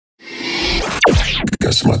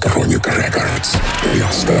Смокроник Рекордс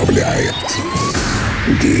представляет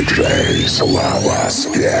диджей Слава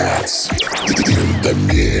Спец in the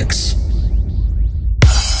mix.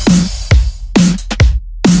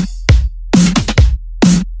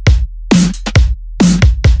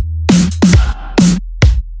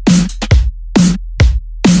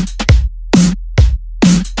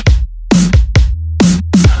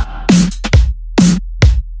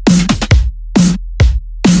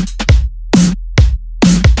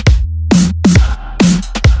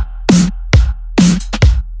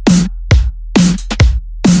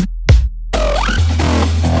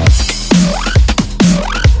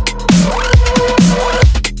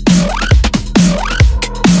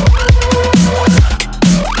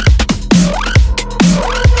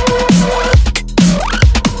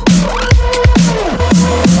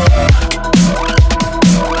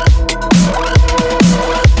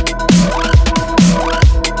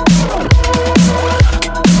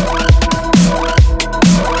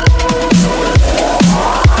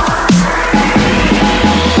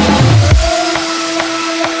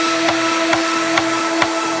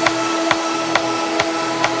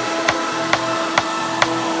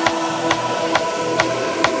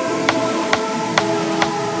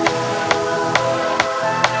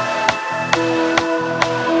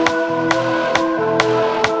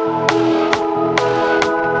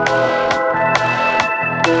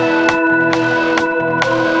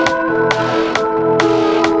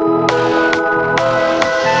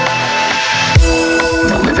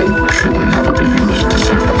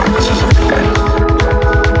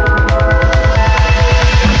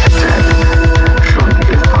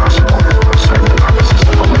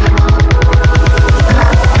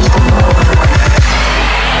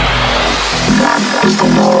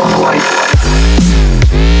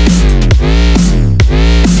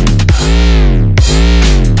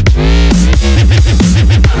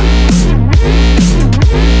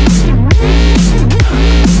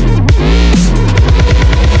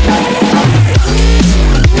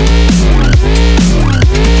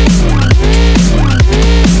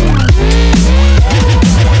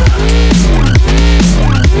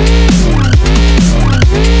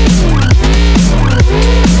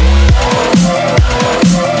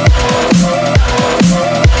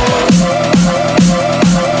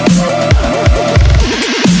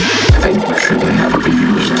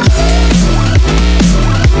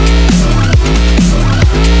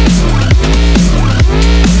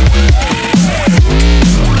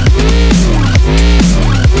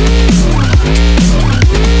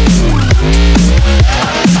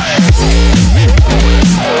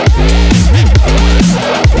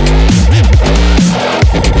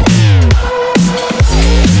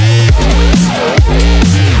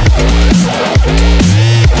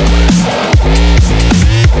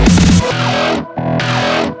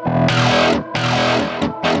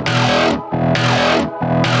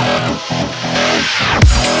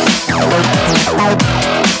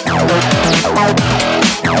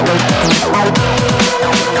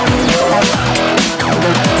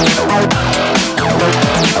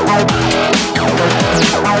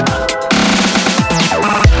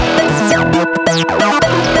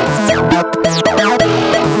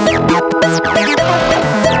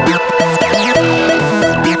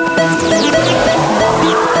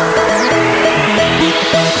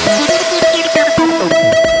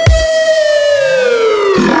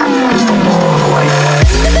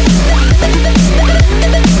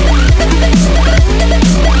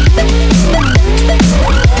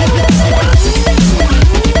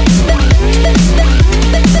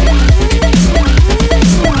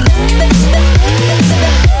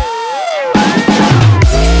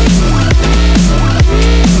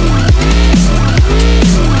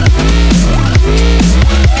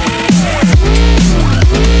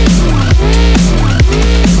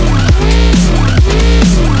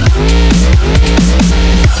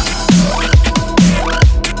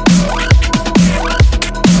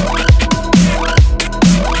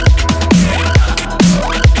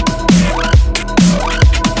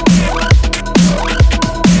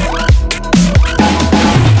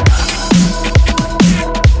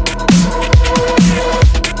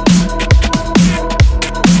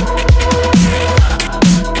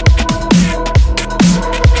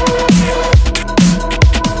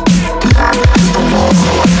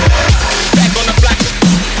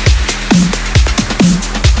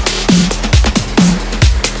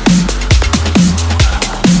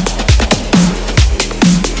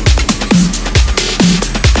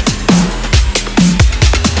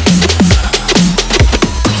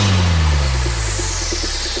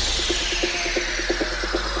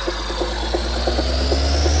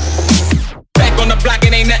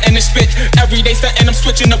 Every day stuntin', I'm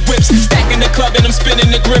switching the whips. Stacking the club and I'm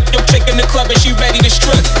spinning the grip. Yo, chick in the club and she ready to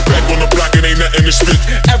strip. Back on the block, it ain't nothing to spit.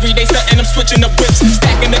 Every day stuntin', I'm switching the whips.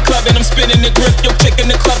 Stacking the club and I'm spinning the grip. Yo, chick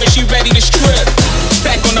in the club and she ready to strip.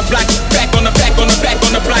 Back on the block, back on the back on the back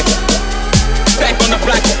on the block. Back on the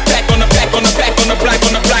block, back on the back on the back on the block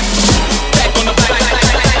on the block. Back on the block.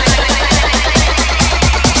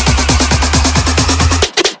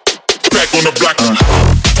 Back on the block.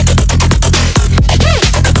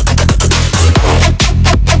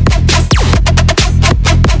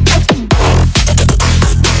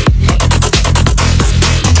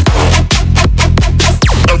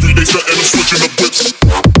 Every day stuntin', I'm switching the whips.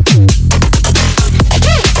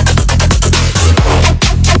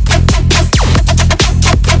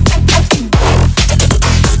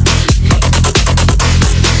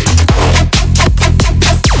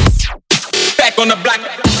 Back on the block.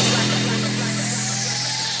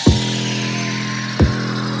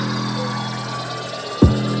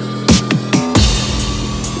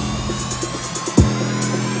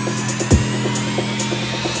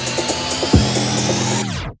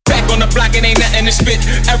 On the block, it ain't nothing to spit.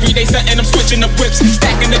 Every day stuntin', I'm switching the whips.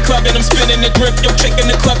 Stacking the club and I'm spinning the grip. Yo, chick in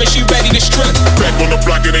the club and she ready to strip. Back on the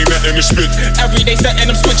block, it ain't nothing to spit. Every day stuntin',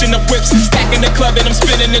 I'm switching the whips. Stacking the club and I'm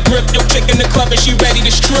spinning the grip. Yo, chick in the club and she ready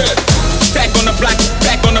to strip. Back on the block,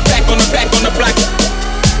 back on the back on the back on the block.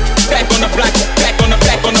 Back on the block, back on the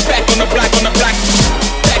back on the back on the block on the block.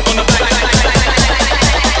 Back on the block.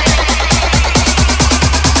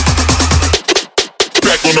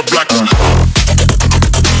 Back on the block.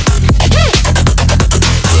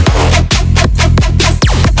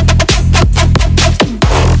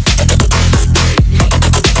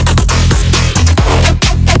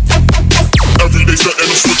 Every day stuntin',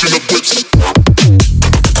 I'm switching the whips.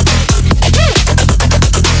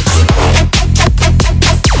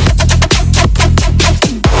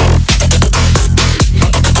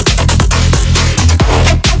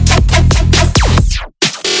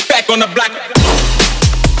 Back on the block.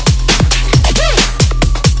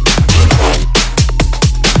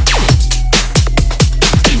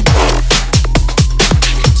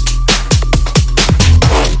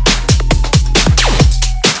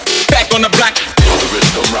 Back on the block. Feel the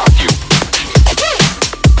rhythm rock you.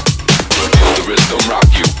 Feel the rhythm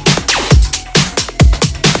rock you.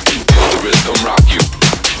 Feel the rhythm rock you.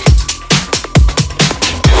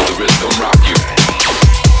 Feel the rhythm rock you.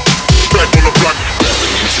 Back on the block. Let the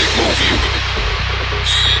music move you.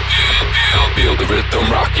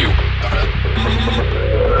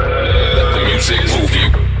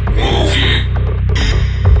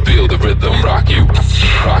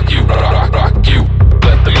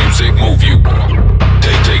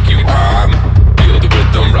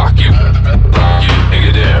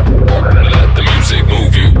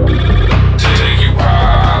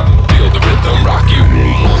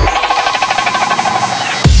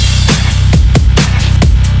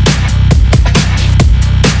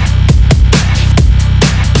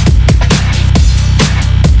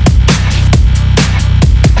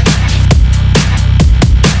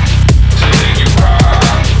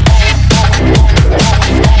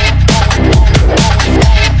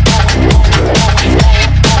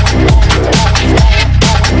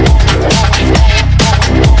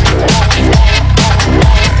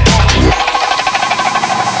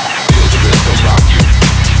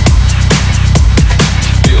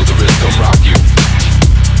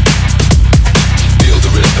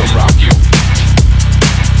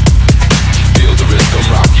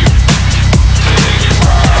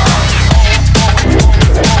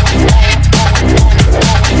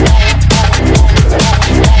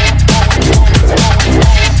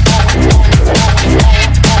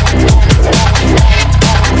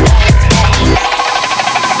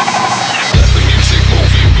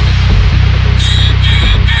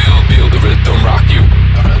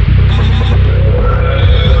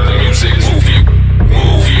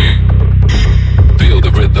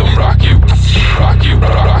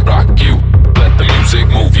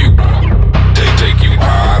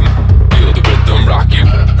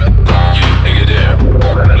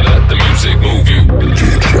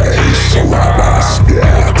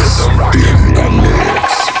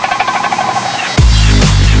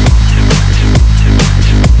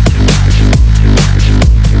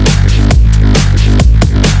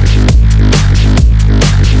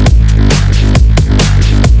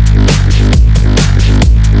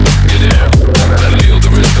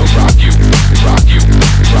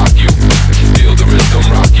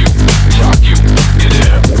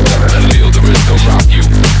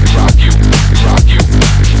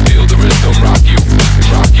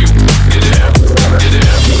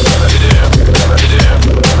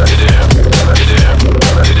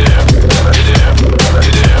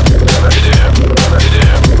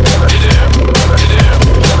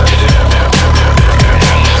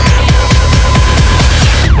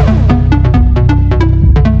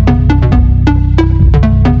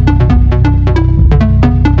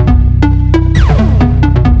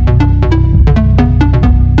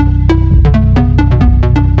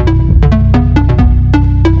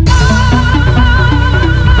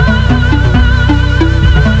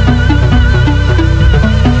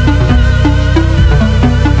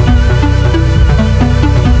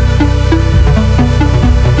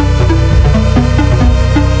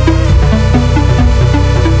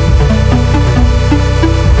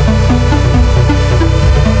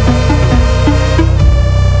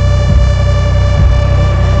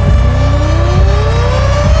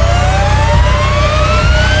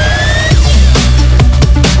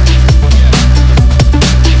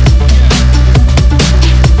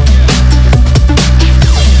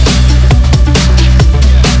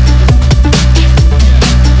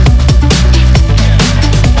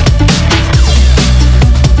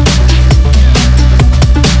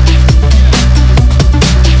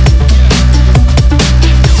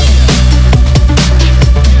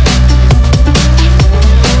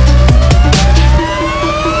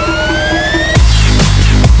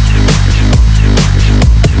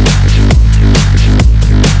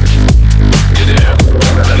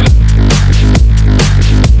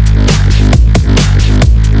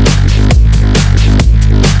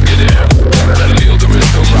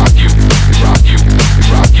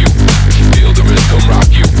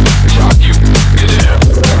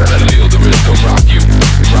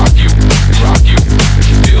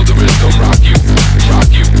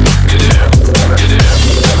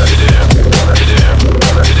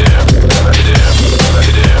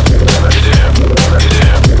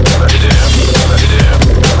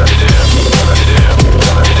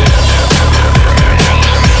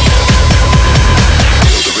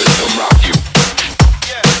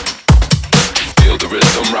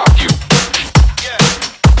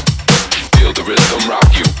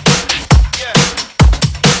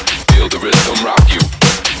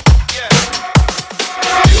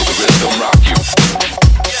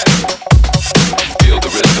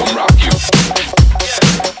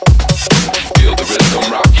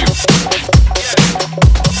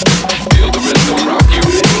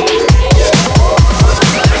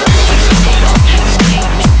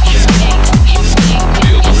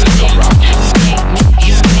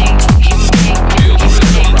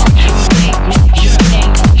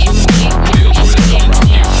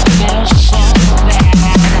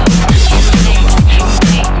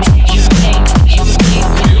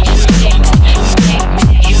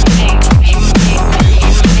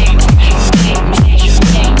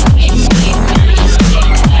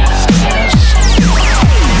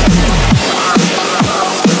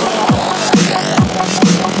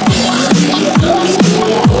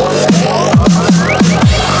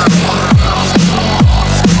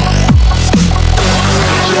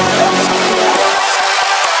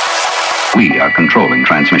 are controlling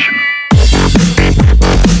transmission.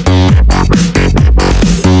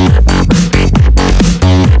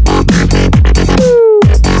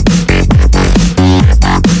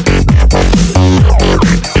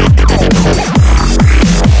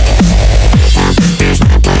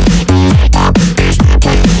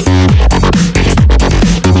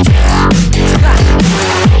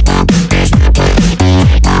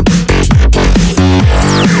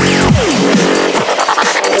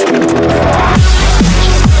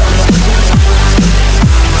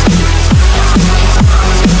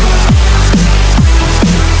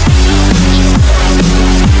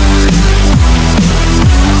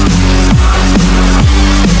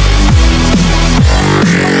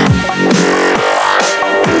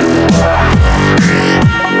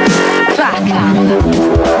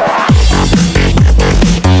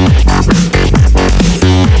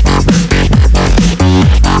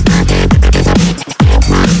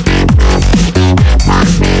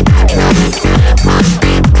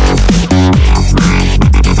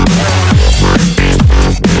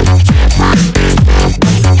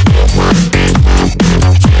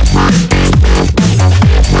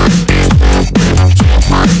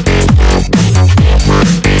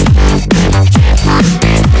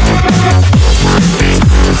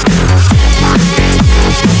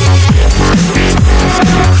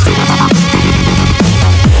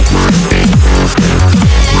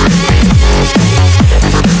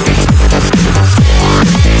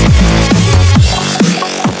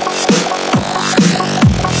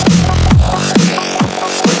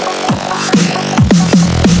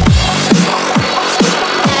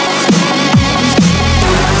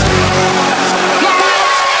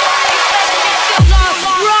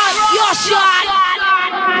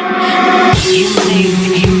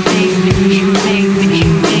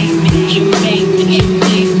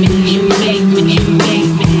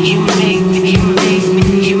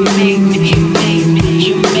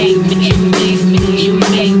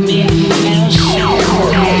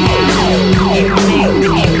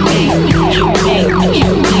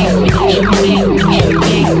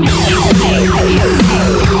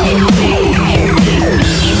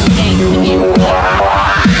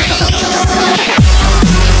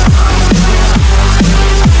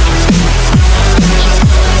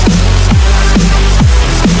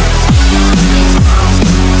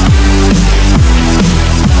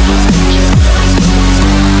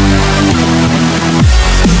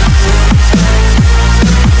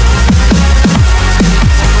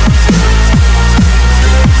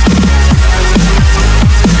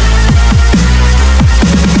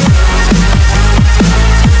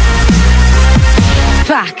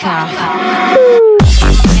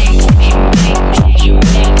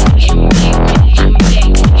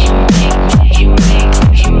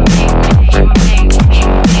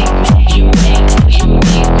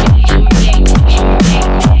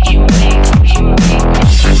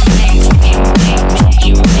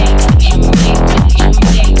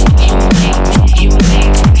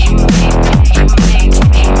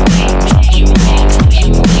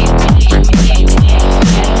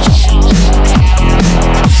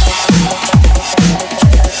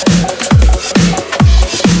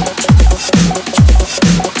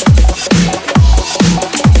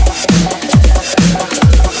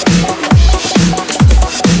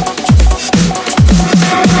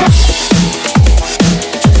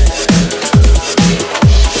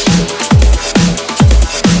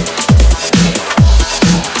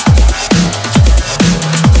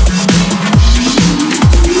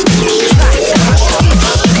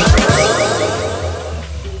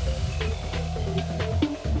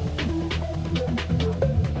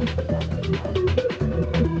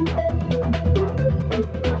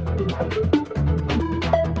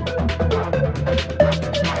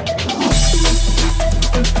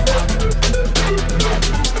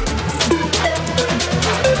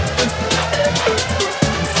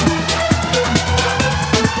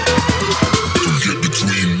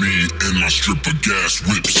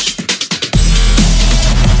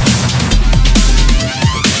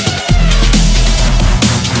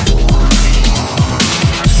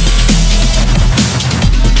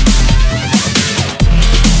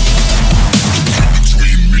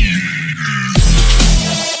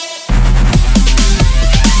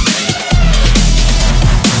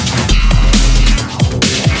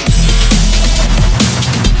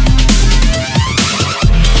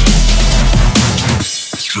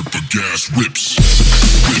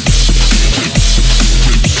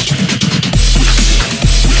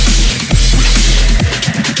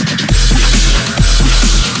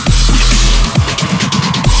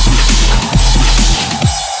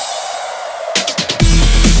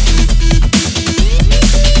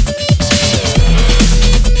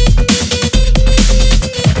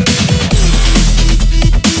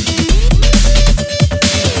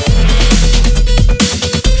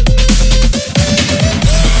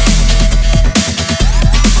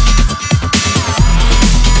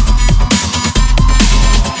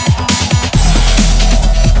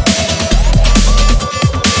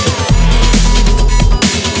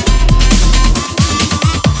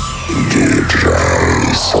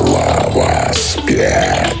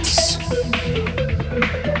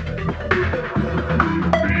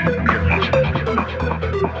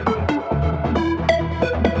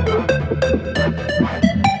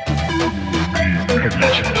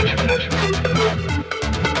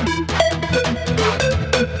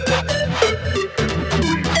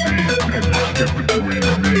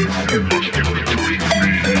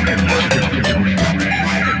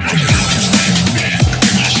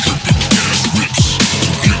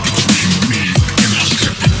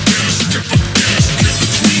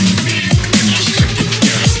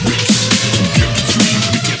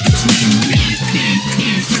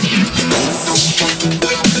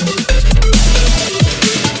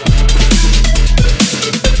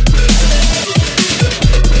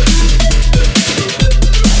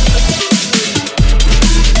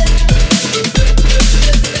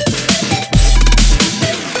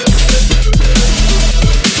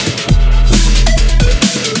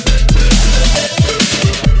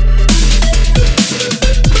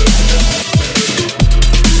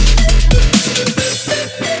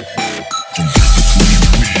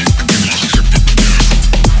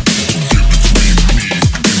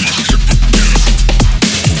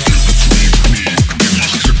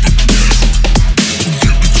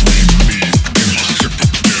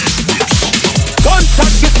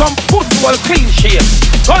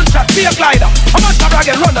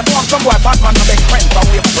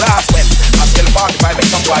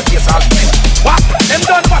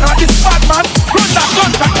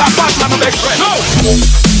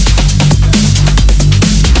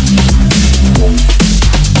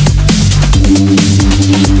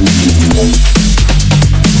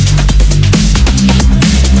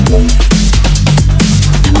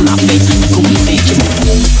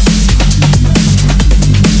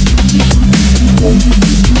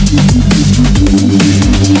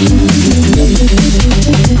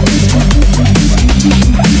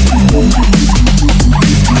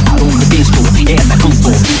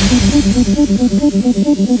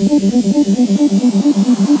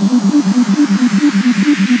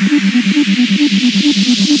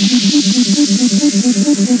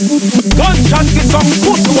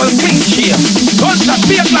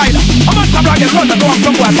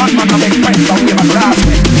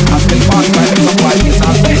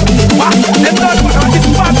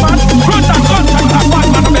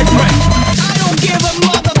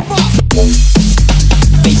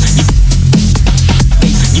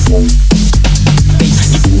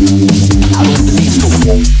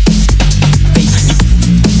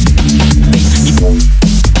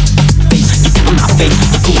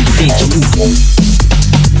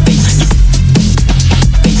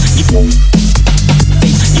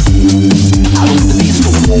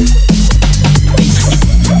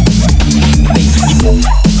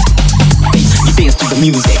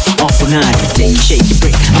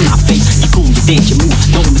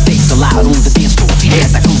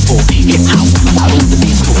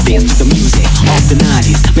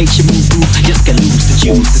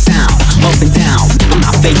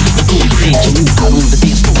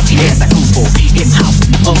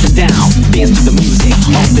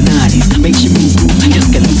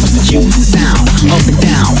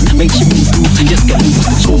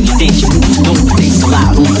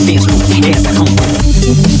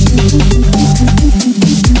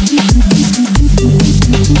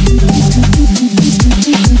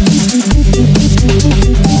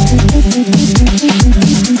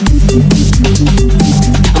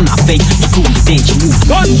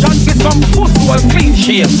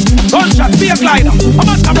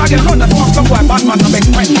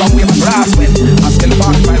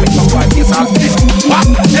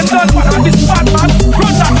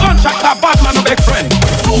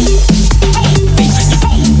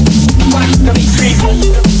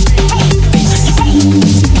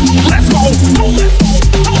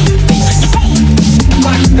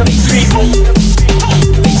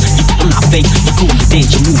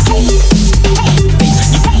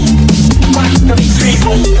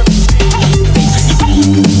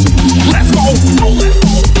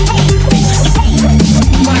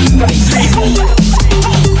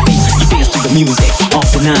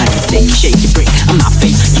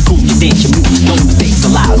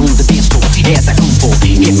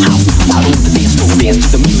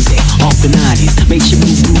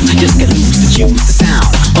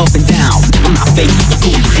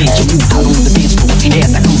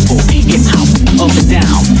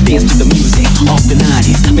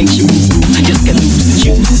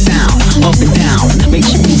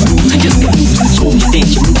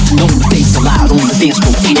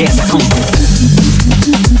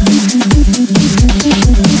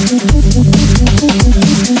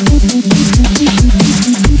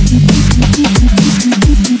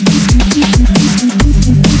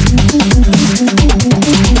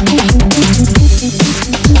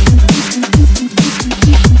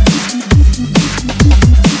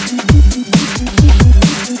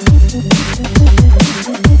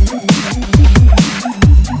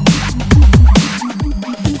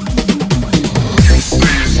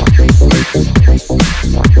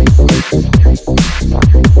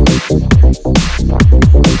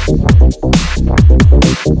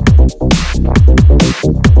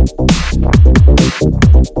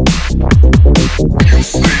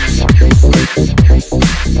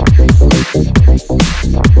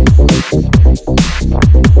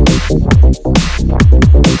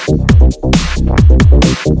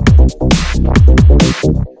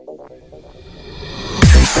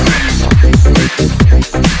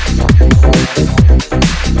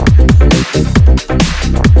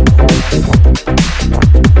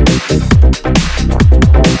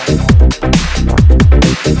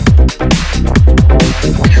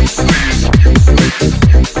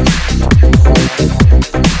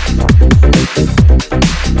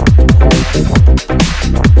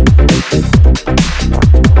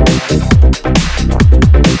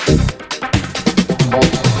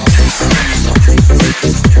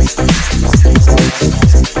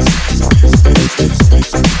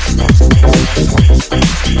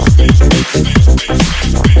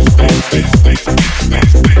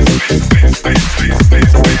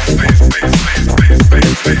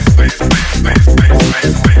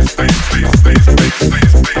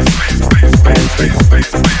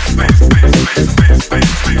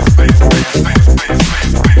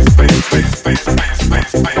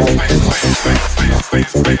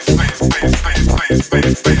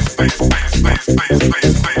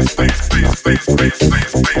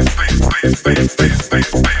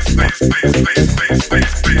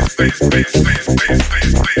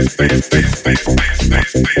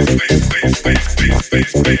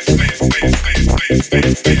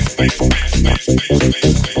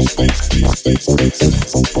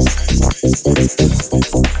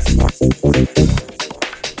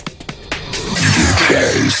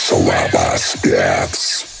 DJ Slava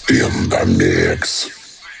Spets in the mix.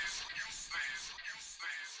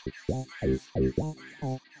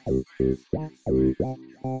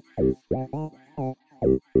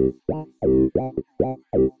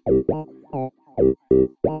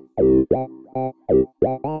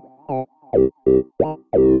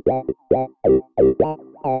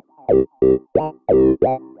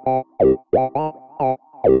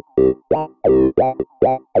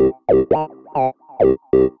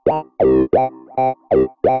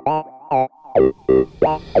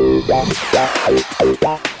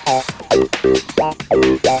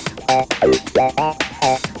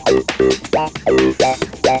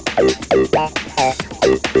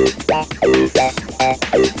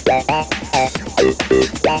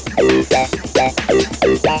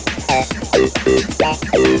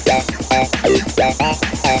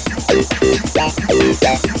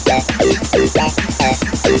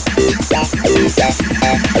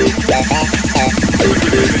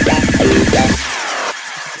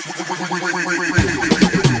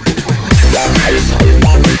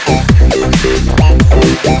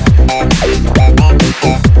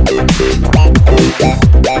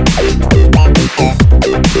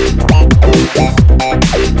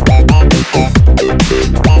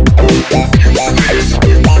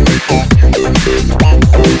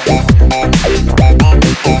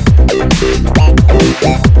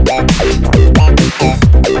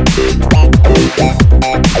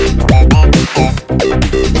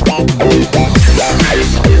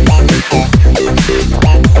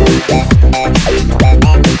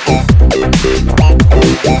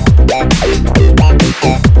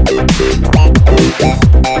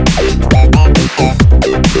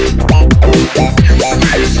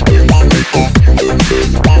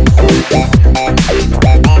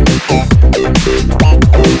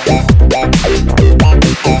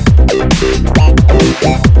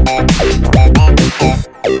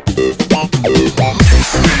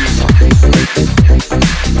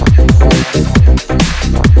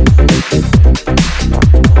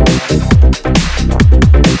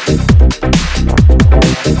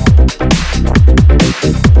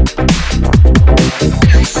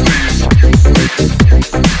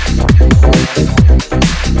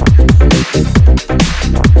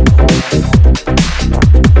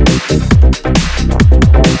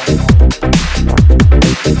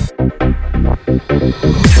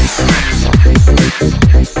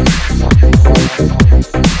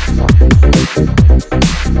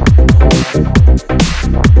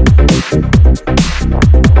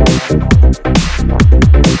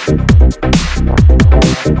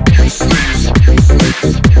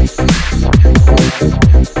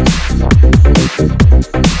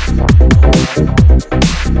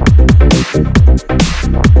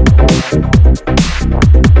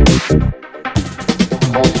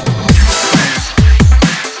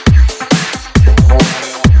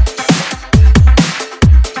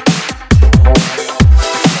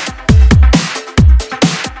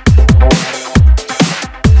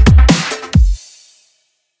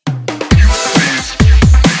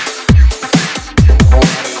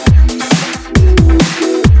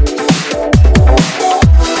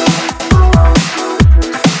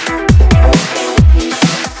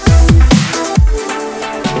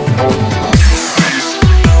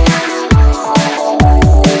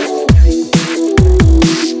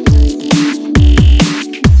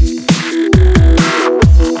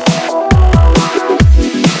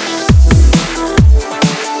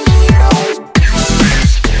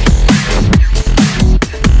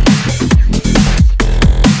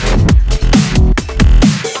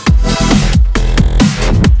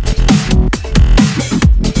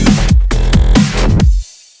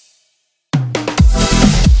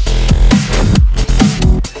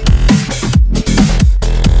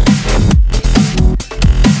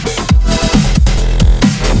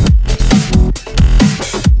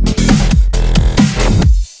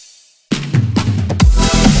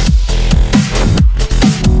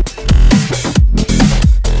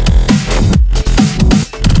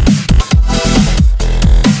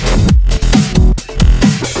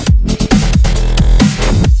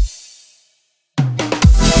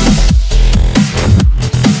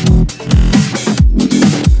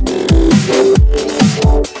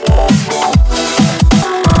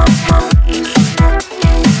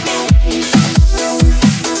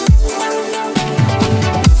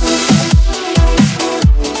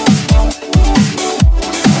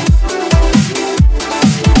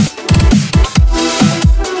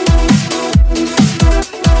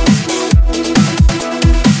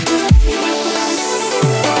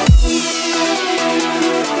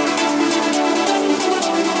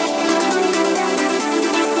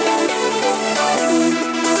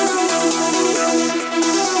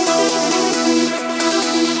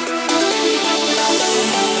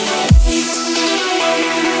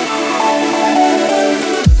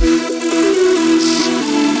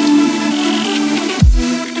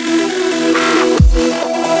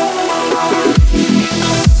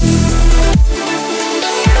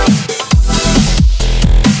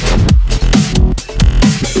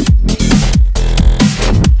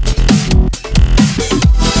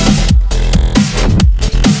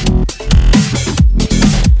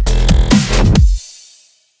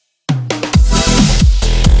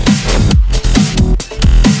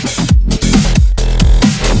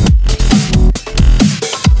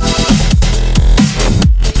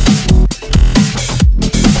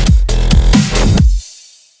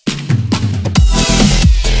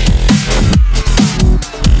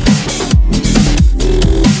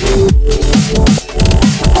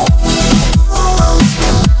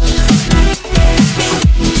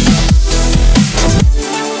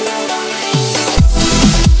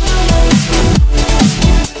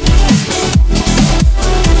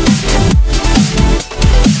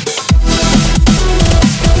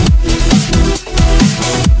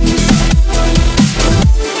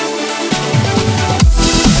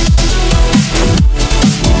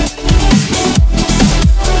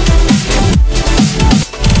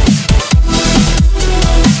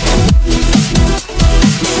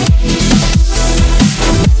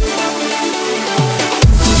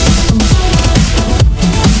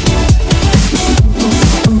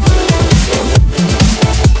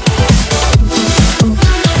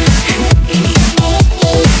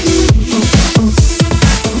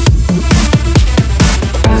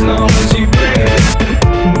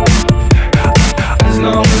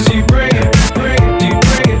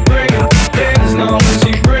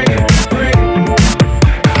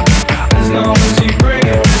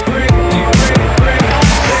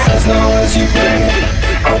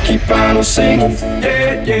 singing,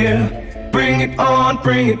 yeah, yeah. Bring it on,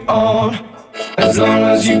 bring it on. As long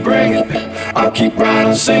as you bring it, I'll keep right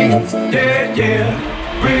on singing, yeah,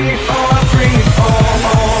 yeah. Bring it on, bring it on.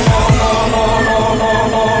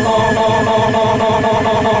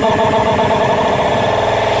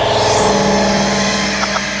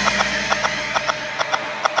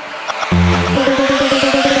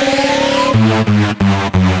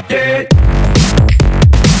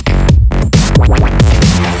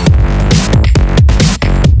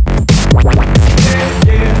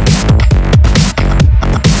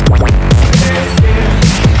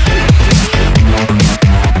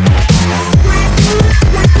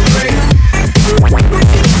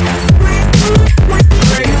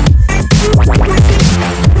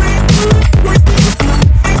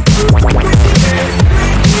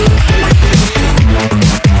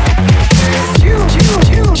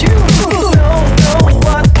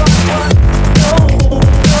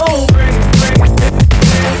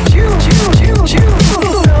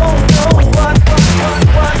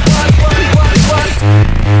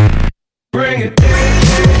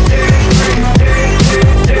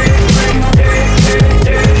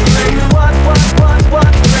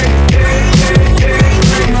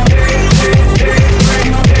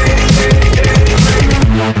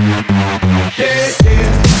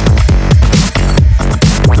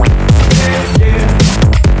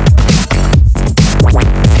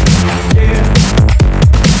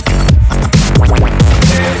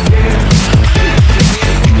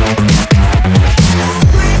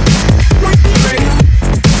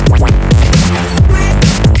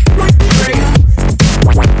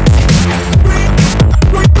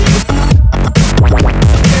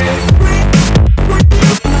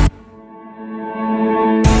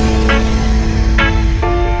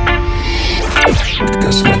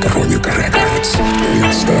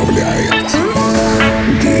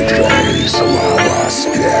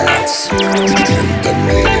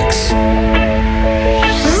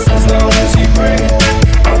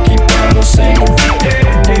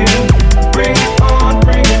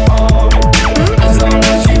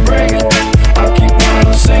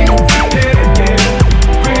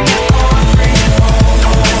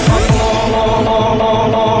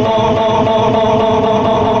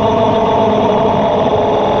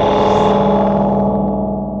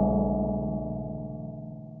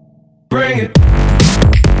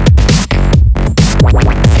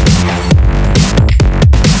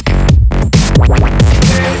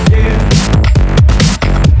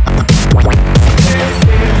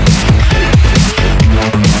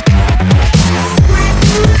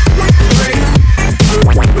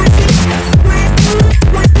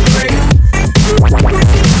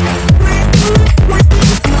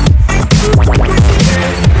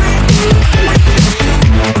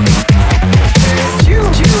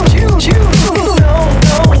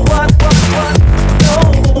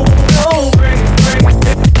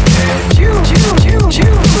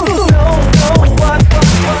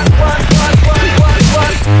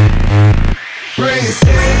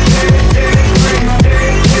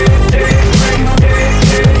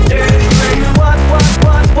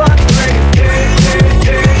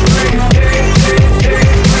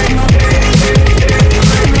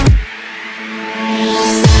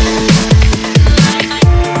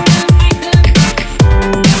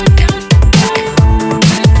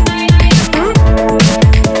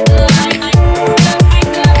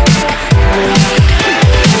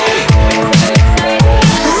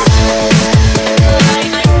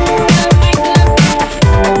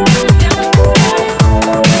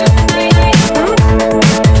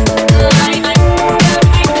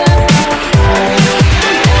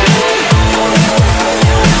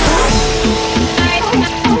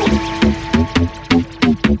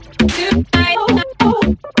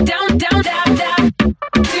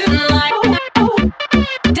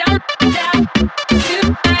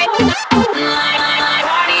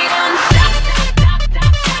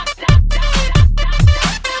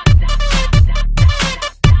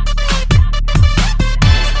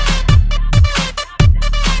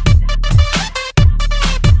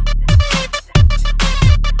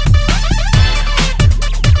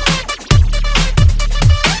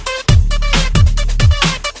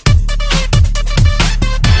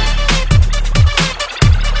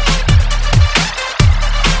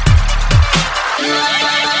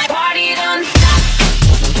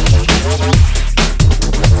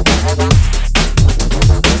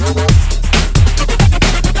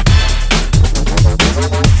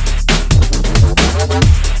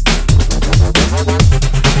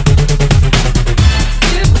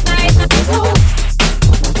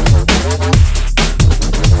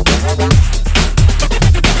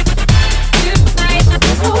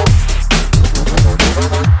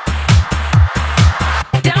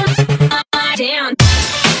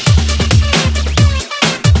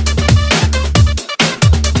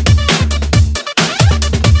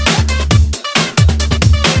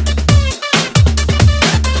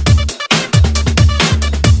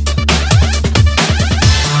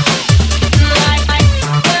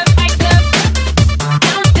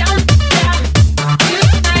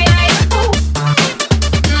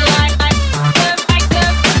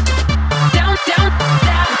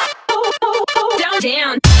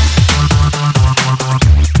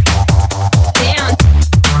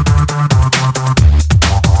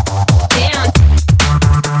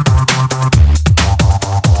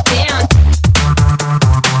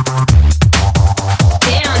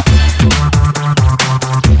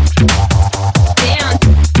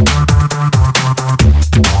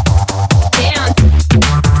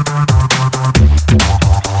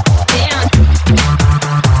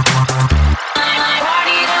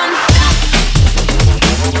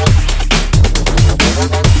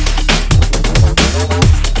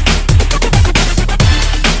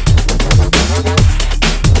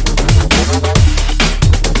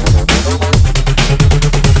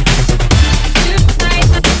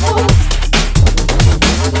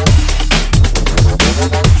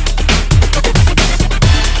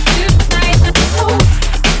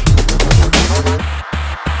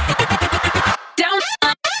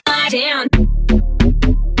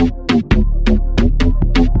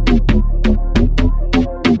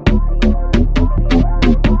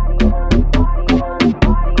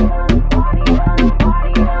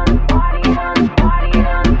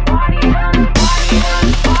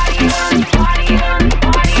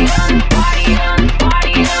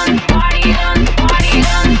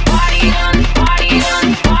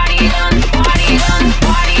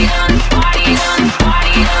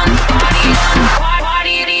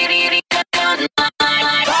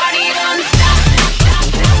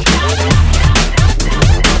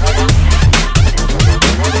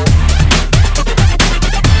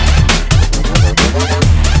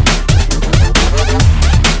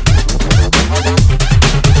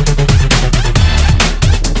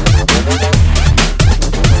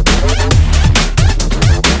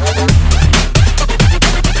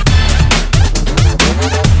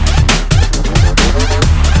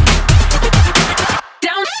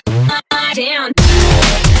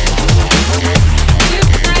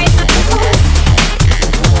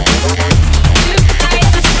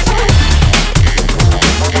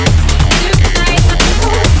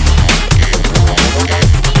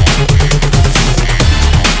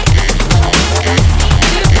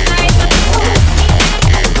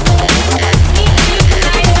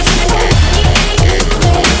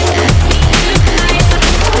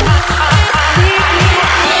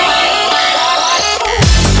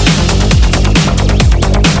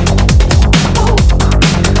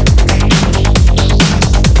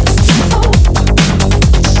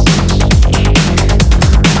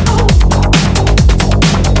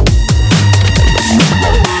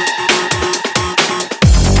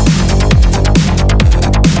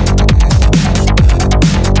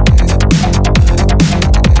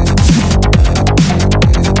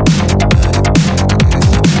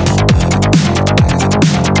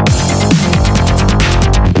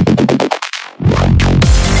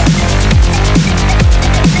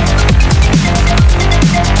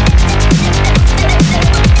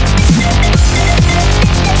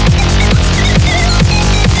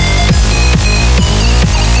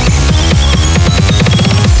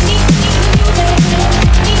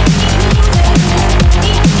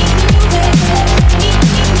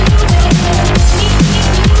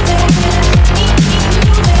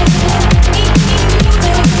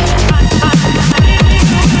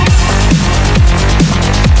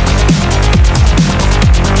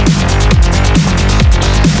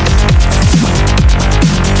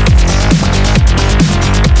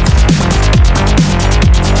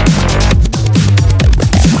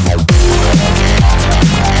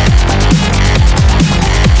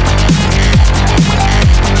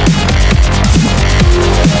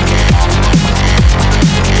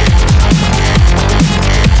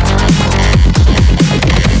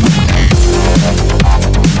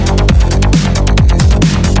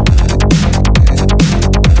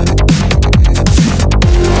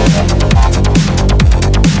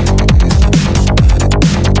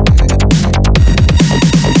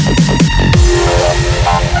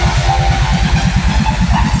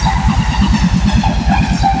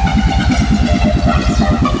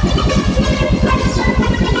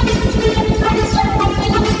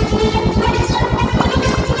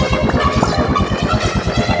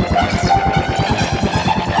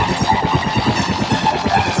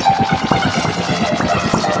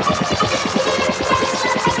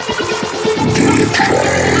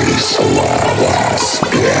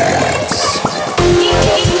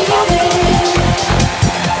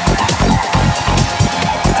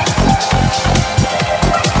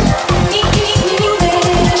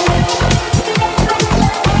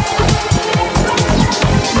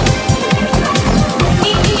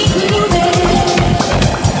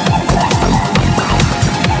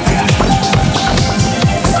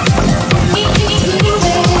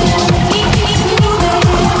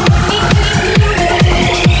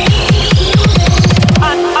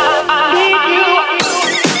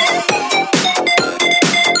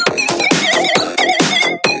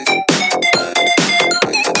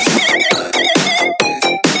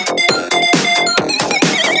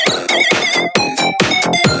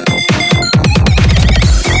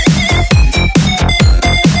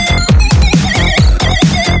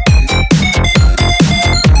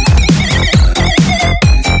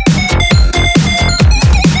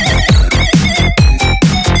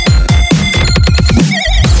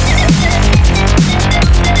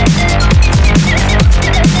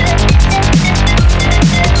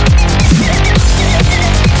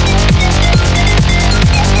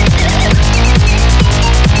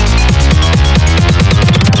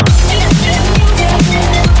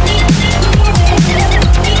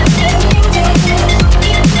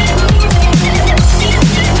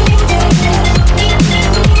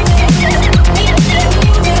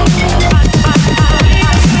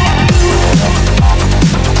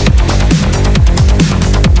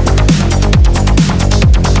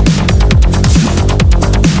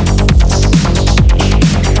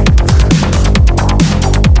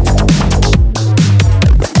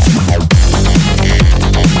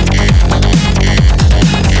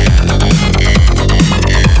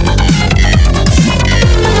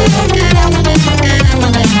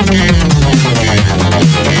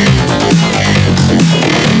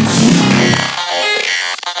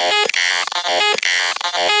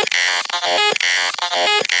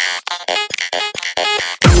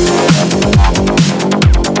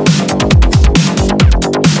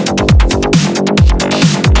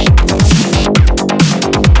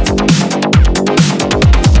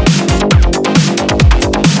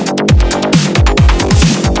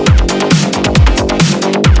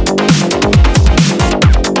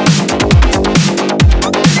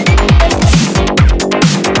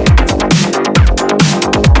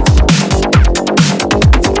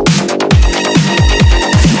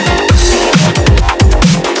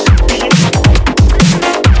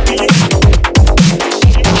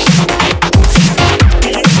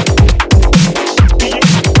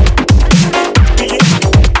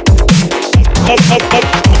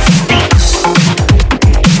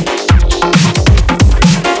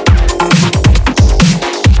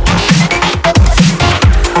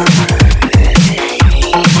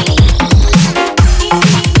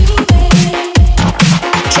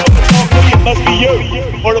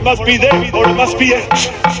 must be them, or it must be it.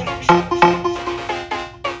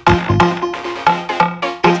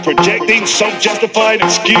 It's projecting, self-justifying,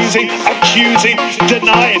 excusing, accusing,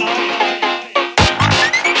 denying.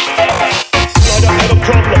 I don't have a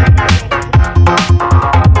problem.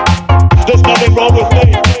 There's nothing wrong with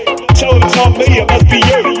me. Tell them it's not me, it must be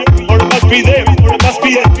you, or it must be them, or it must be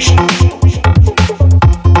it.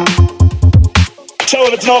 Tell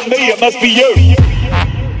them it's not me, it must be you.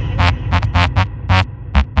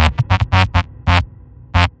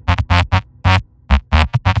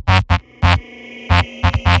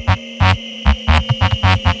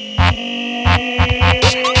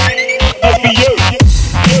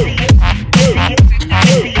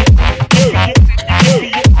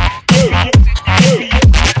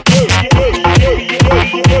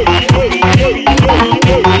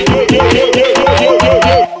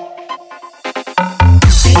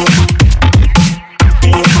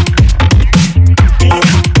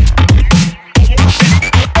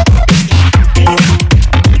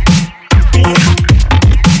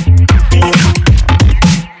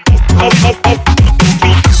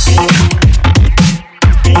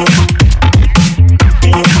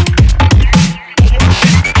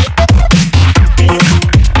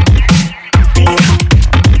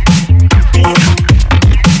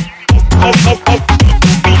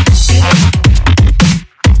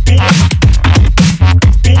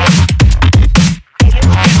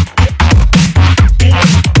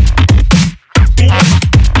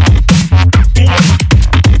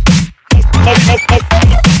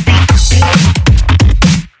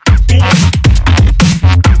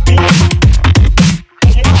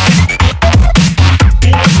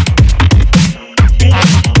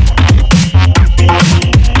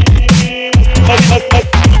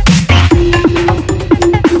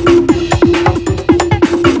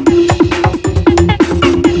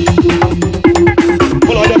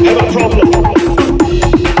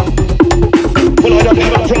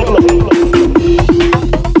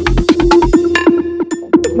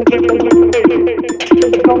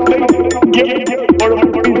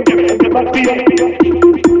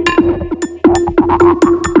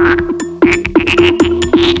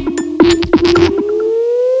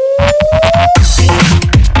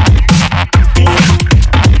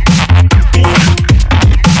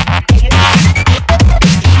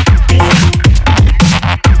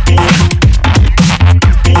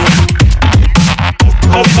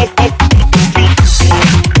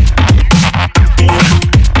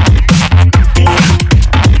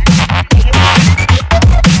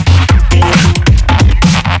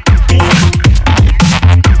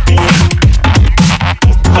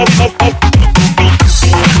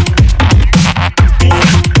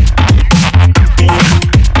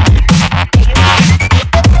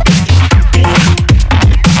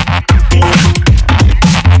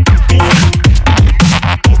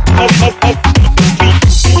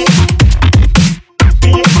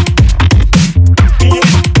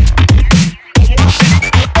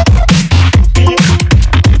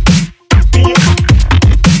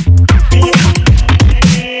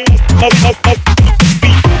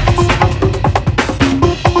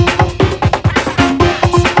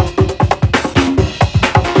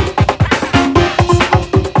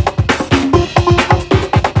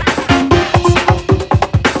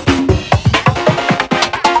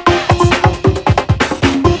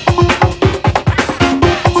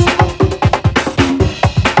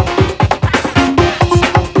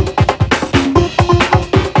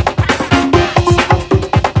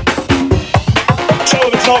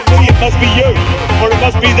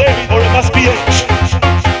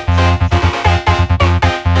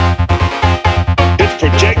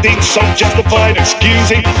 Self-justifying,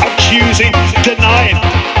 excusing, accusing, denying. I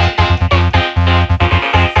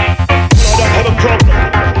don't have a problem.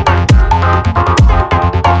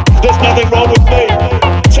 There's nothing wrong with me.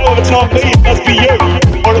 Tell them it's not me, it must be you,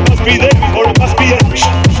 or it must be them, or it must be it.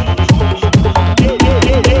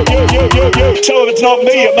 Tell them it's not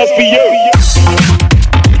me, it must be you.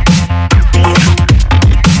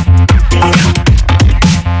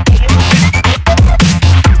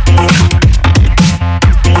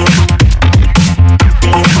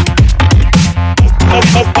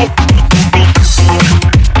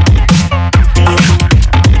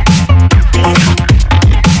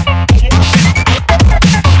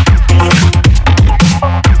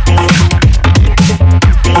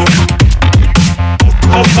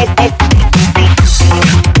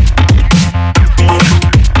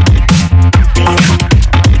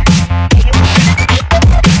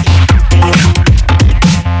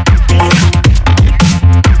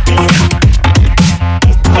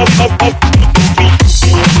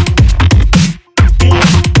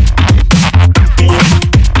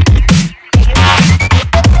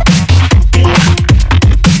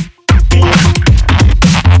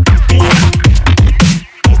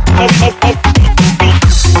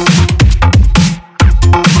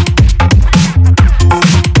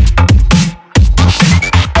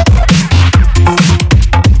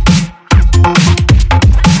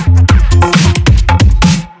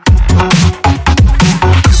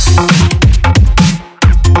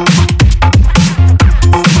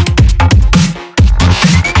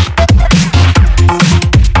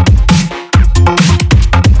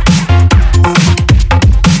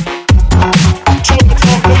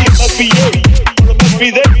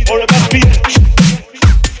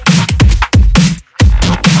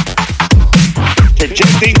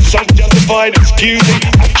 mind, excusing,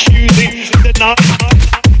 accusing, denying.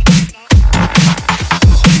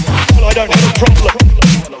 Well, I don't have a problem.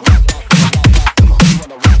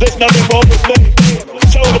 There's nothing wrong with me.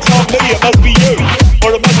 So it's not me, it must be you,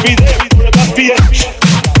 or it must be them, or it must be it.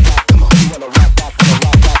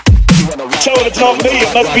 So it's not me,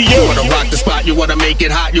 it must be you. You wanna rock the spot, you wanna make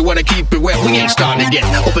it hot, you wanna keep it wet. We ain't starting yet.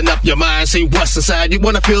 Open up your mind, see what's inside. You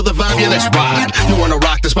wanna feel the vibe, yeah, let's ride. You wanna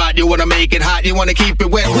rock the spot, you wanna make it hot, you wanna keep it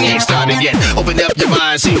wet. We ain't starting yet. Open up your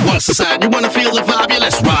mind, see what's inside. You wanna feel the vibe, yeah,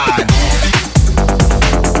 let's ride.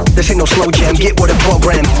 This ain't no slow jam, get with a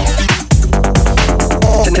program.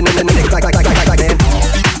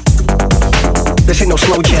 This ain't no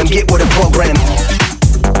slow jam, get with a program.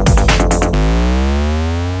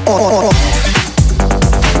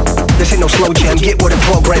 This ain't no slow jam, get with a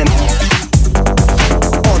program.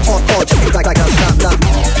 Stop.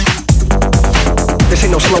 This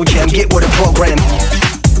ain't no slow jam, get with a program.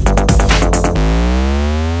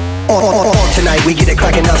 Tonight we get it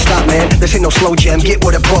crackin', now stop, man. This ain't no slow jam, get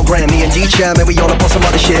with a program. Me and D-Jam, and we all up on some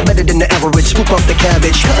other shit. Better than the average, swoop up the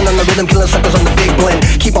cabbage. Cutting on the rhythm, killing suckers on the big blend.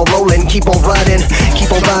 Keep on rolling, keep on riding,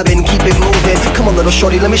 keep on vibing, keep it moving. Come on, little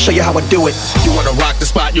shorty, let me show you how I do it. You wanna rock the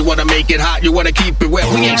spot, you wanna make it hot, you wanna keep it wet.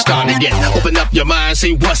 We ain't starting yet. Open up your mind,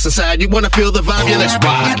 see what's inside. You wanna feel the vibe, yeah, let's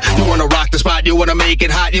ride. You wanna rock the spot, you wanna make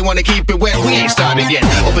it hot, you wanna keep it wet. We ain't starting yet.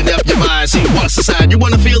 Open up your mind, see what's inside. You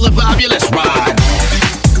wanna feel the vibe, yeah, let's ride.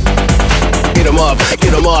 Hit 'em up,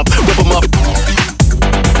 whip 'em up.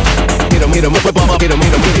 Hit 'em, whip 'em up, hit 'em,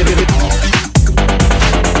 hit 'em, hit 'em, hit 'em.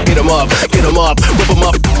 Hit 'em up, whip 'em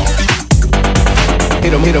up.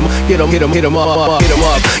 Hit 'em, hit 'em, hit 'em, hit 'em, hit 'em up, hit 'em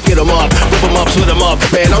up, get 'em up, whip 'em up, split 'em up.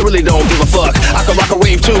 Man, I really don't give a fuck. I can rock a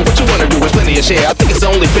wave too. What you wanna do is plenty of share. I think it's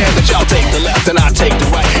only fair that y'all take the left and I take the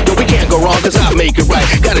right. Yo, we can't go wrong 'cause I make it right.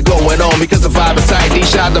 Got it going on because the vibe is tight.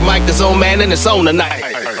 D-Shot the mic, this old man, and it's on tonight.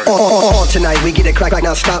 Tonight we get it crack,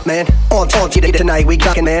 now stop, man. On tonight we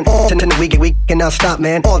crackin', man. Tonight we can now stop,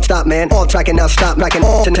 man. On stop, man. On trackin', now stop, crackin'.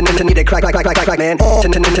 Tonight need it crack, man.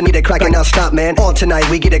 Tonight need it crackin', now stop, man. On tonight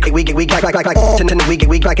we get it, we crack. Tonight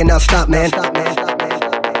we crackin', now stop, man.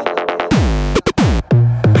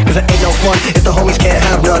 Cause it ain't no fun if the homies can't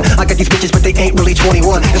have none. I got these bitches but they ain't really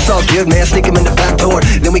 21. It's all good, man, sneak them in the back door.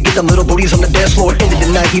 Then we get them little booties on the dance floor. End of the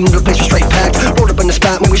night, even though the place was straight packed. Rolled up in the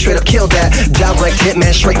spot, man, we straight up killed that. Direct hit,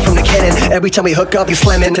 man, straight from the cannon. Every time we hook up, you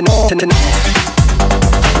slam into.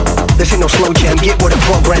 This ain't no slow jam, get with a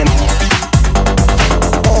program.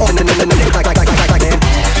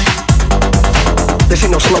 This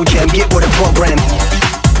ain't no slow jam, get with a program.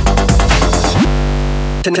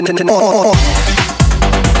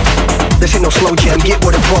 This ain't no slow jam, get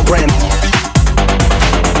with a program.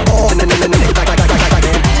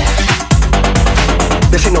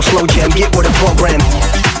 This ain't no slow jam, get with a program.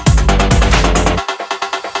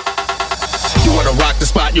 You wanna rock the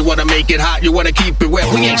spot, you wanna make it hot, you wanna keep it wet.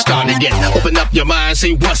 We ain't starting yet. Open up your mind,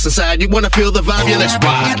 see what's inside. You wanna feel the vibe, yeah, let's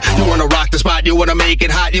ride. You wanna rock the spot, you wanna make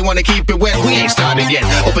it hot, you wanna keep it wet. We ain't starting yet.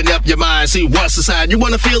 Open up your mind, see what's inside. You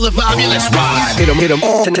wanna feel the vibe, yeah, let's ride. Hit 'em, hit 'em,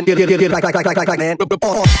 man.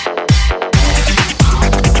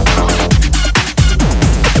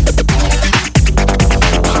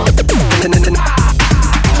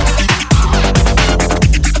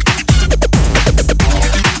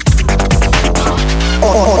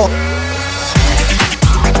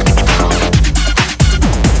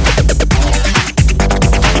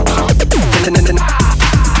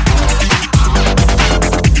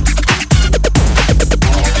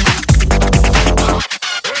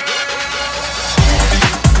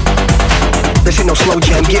 This ain't no slow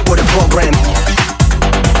jam, get with a program.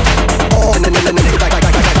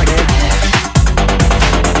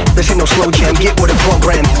 This ain't no slow jam, get with a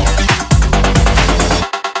program.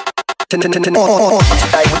 Tonight we get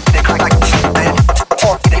it crack, man.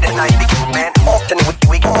 Tonight man. Tonight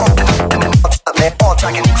we man. All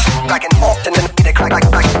tracking, cracking. Tonight we get it crack,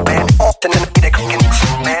 man. Tonight we get it cracking,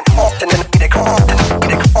 man. Tonight we get it cracking,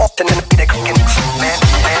 tonight we get it cracking, man.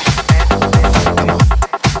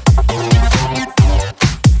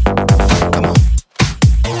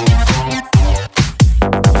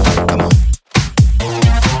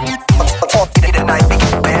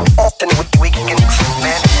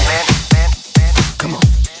 Come on.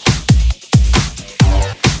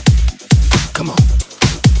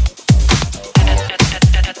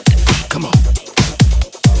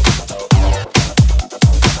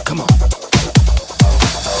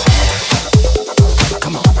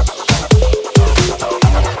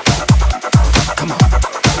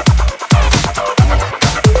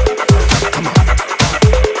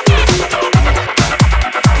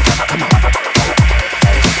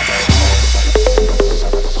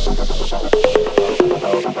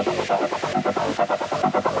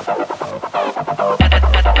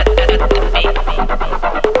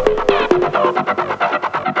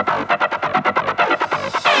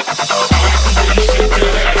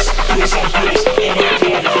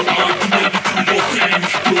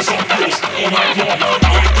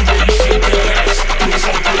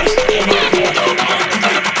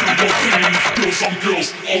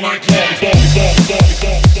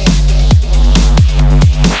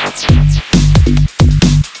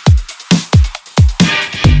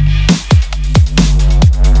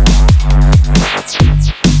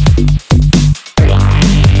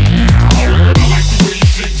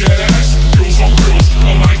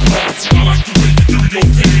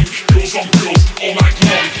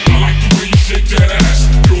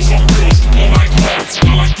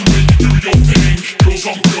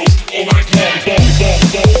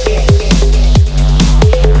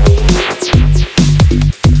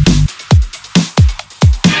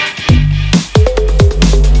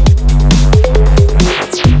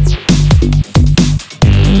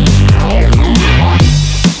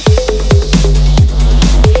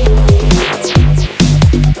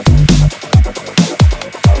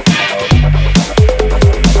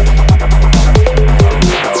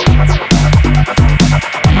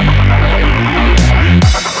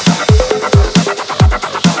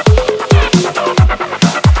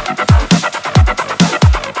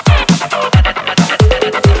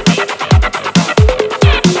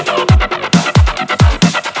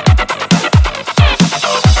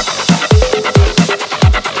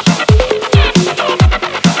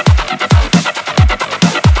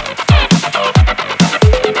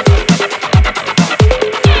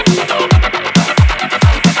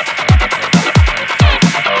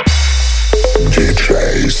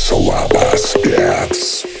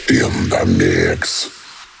 the mix.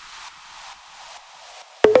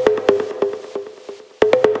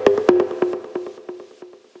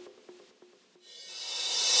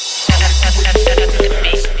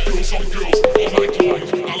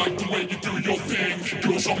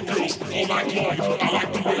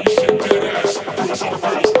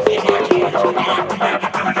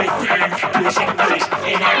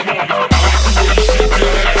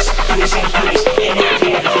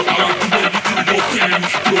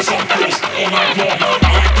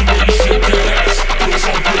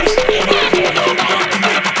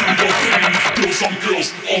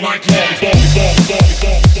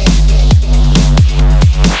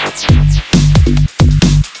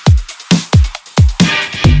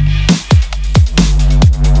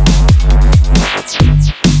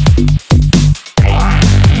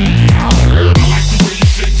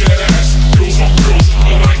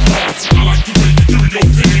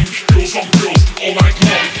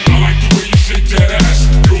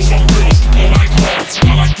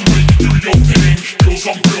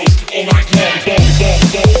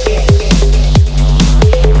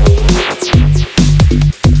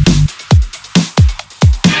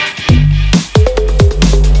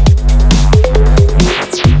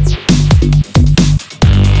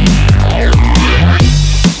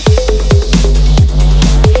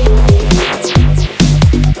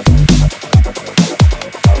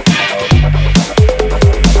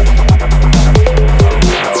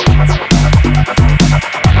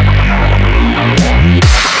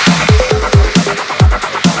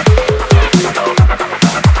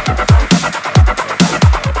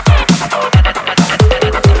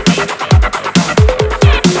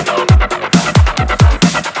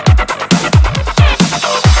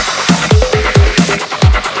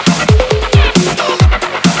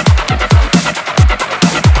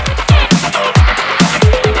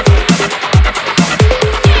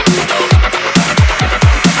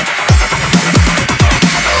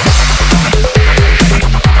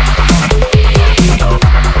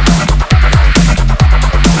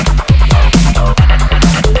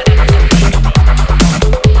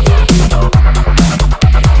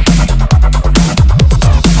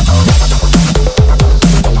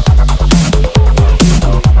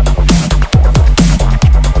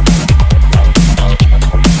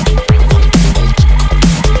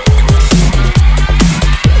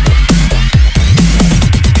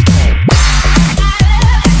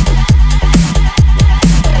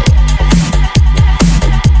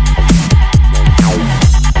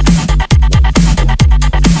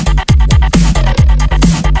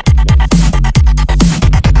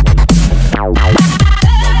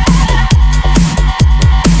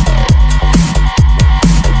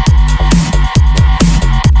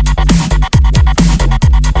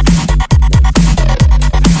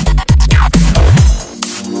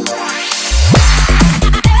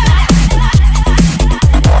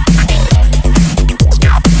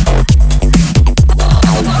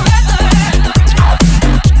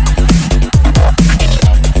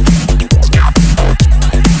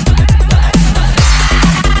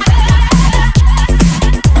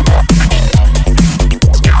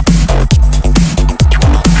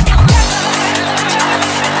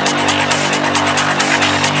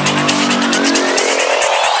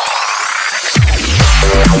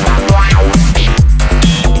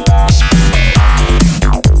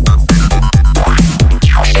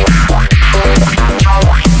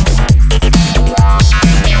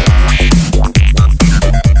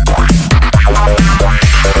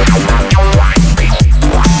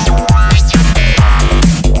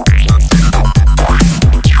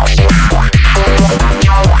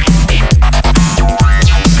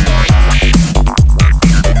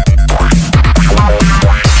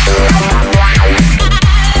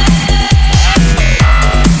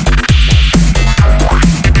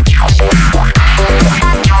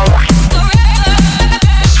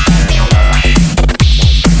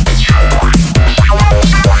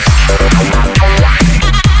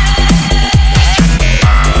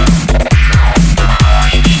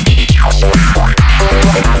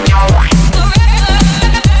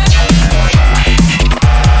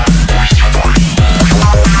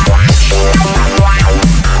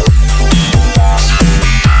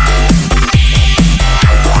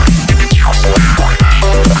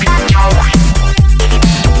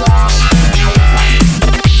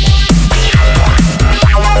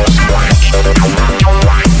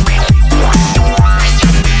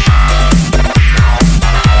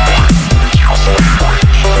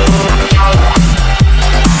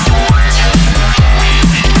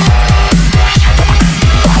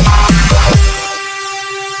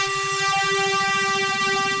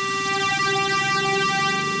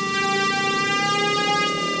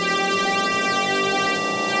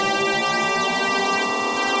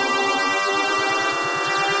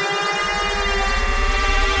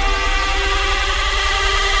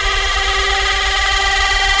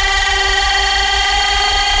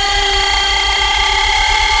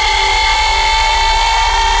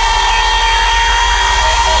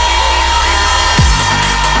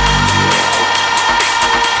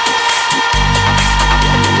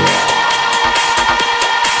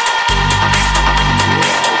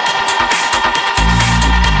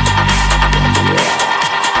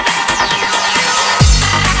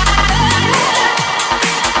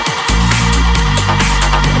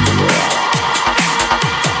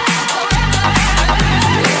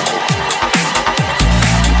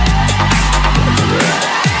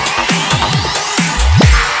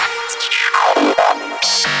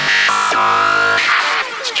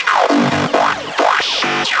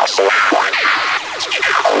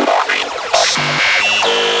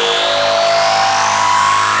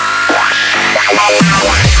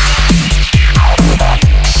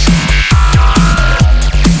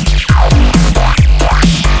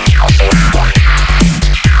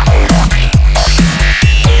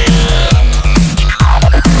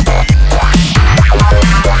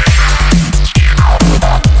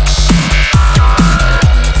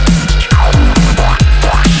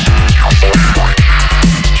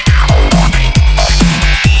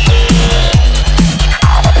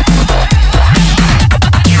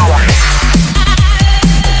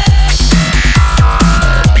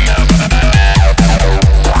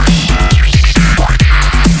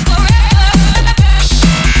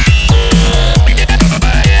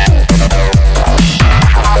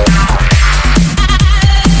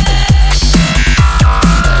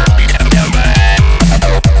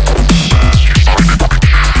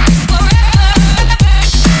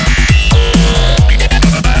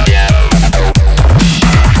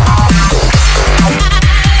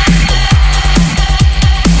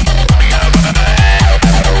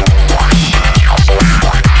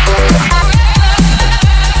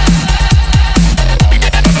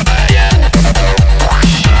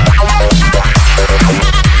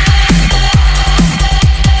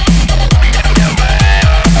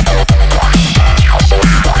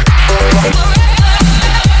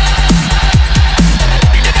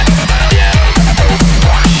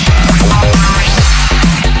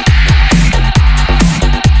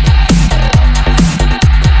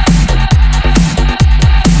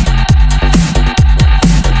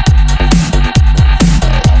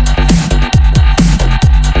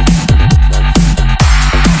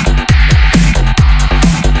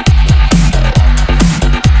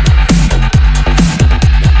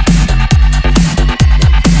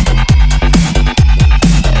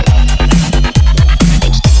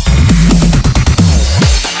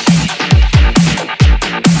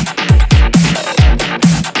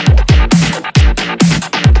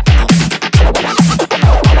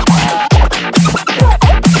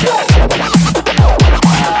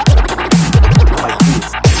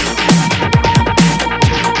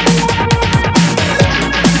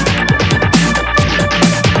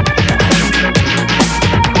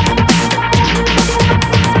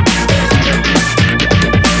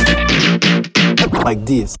 like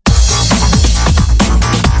this.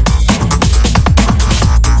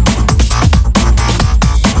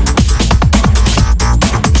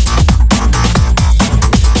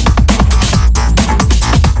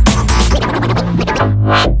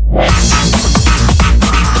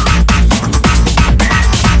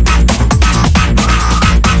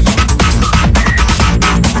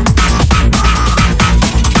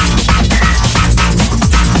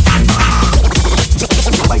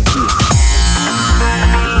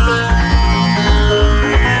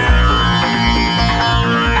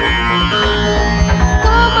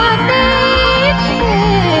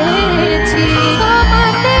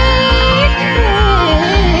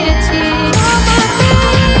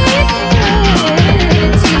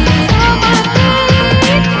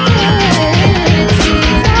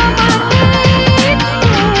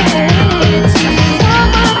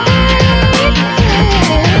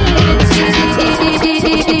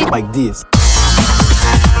 Like this.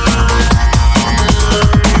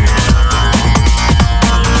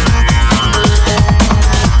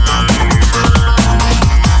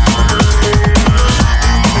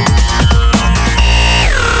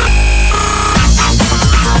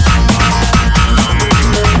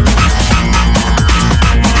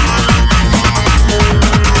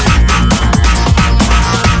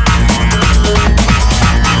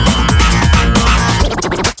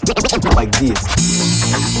 Like this.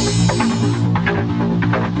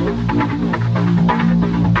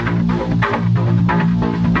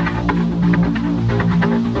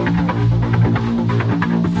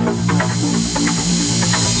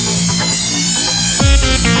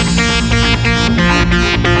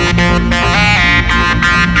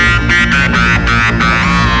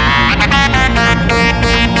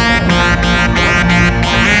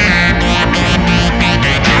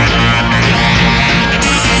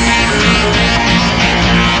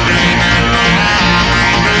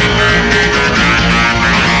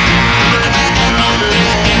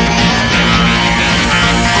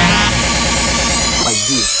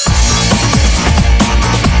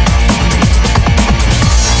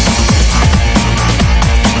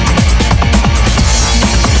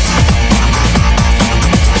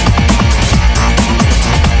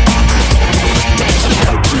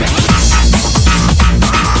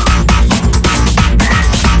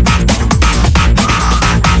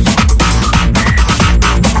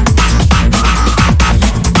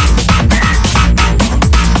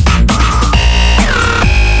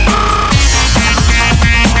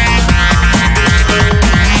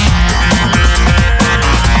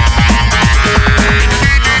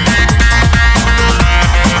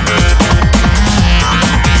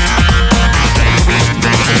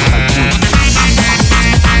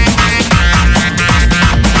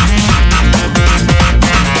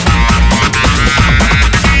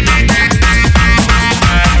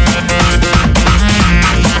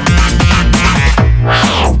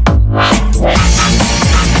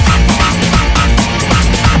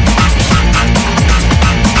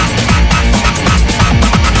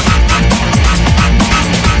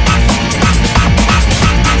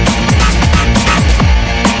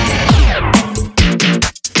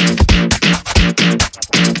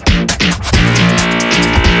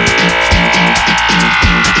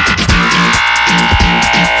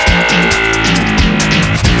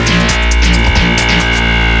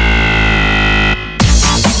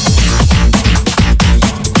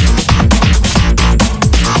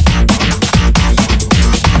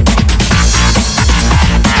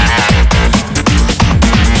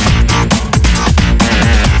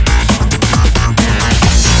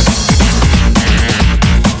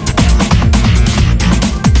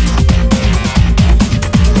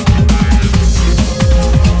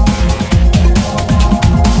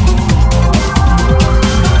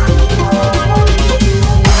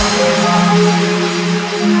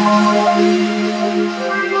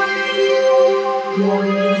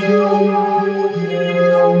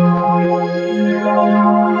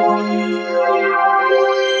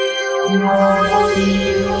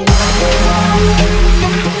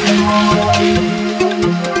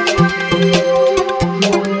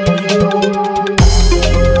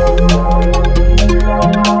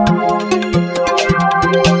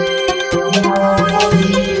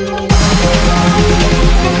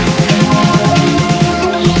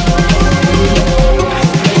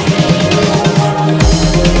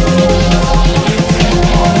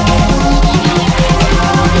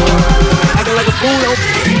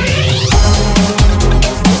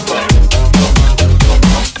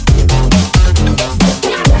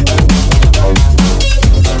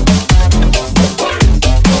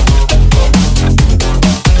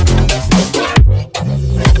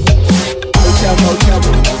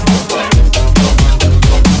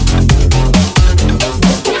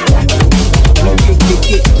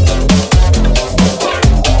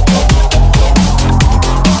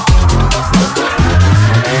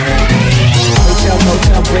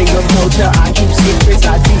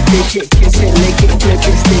 stick it, kiss it, lick it, flip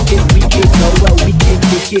it, stick it. We can go well, we can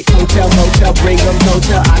kick it. Hotel, motel, bring them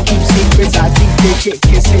hotel. I keep secrets, I deep dick it,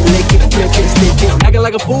 kiss it, lick it, flip it, stick it. Acting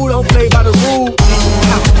like a fool, don't play by the rules.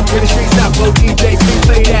 Where the streets stop, go DJ, please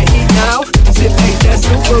play that heat now. Zip ain't that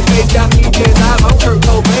super bass, got me dead live. I'm Kurt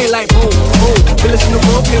Cobain, like boom, boom. Feel it in the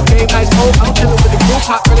room, feel game, ice cold. I'm chillin' with the group,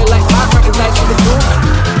 hot really like hot, rocket lights with the group.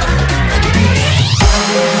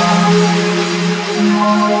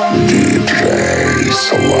 DJ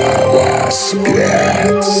Slava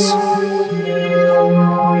Spец.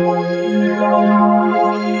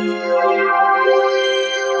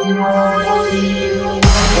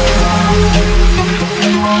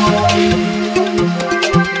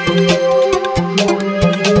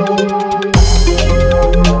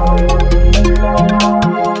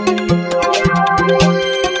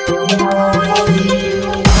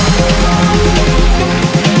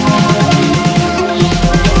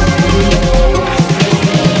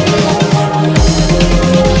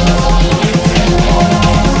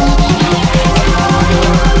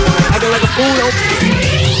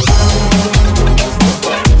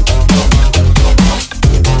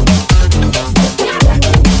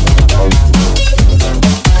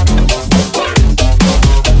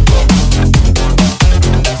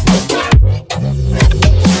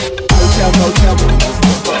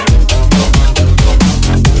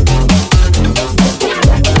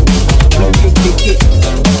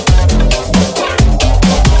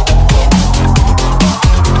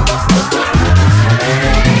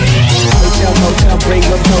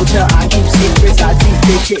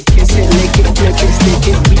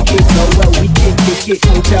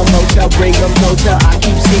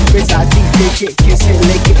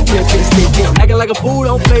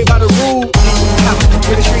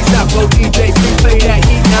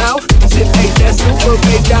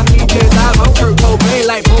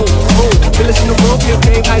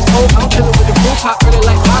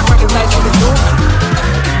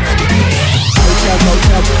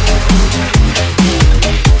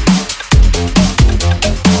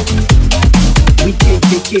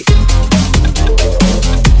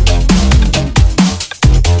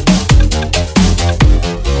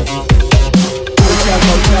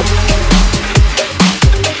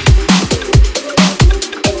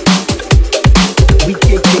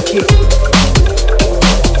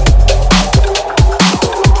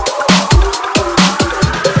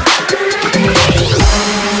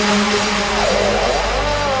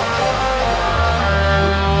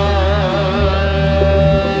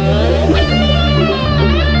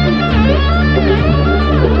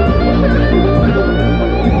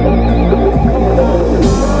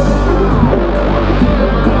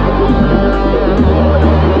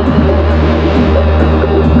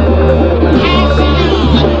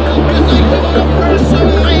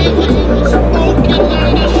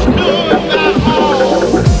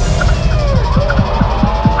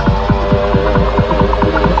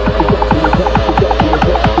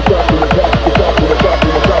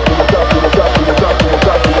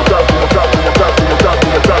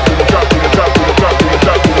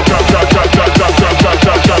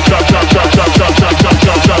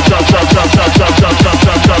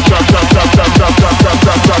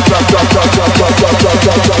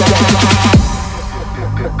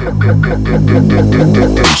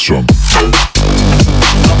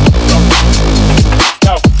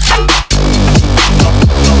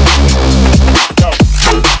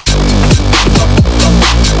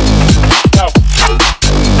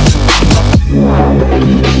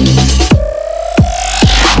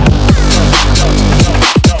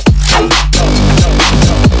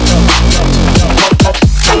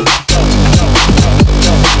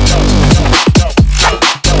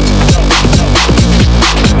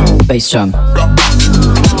 Bass drum.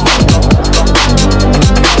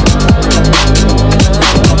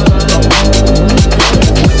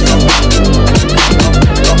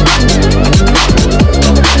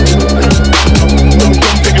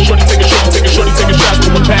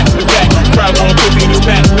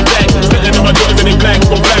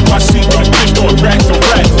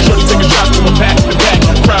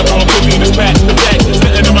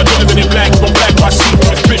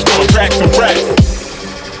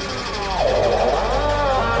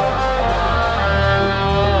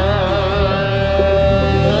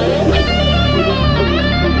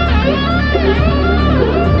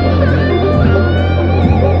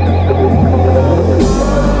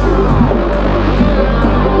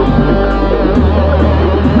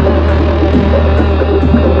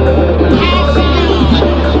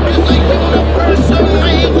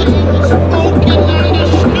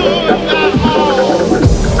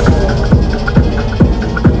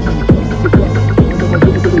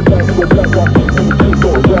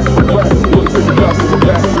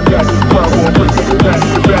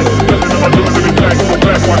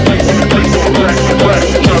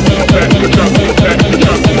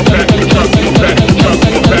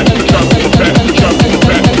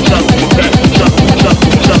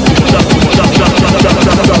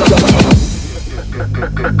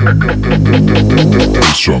 Drum.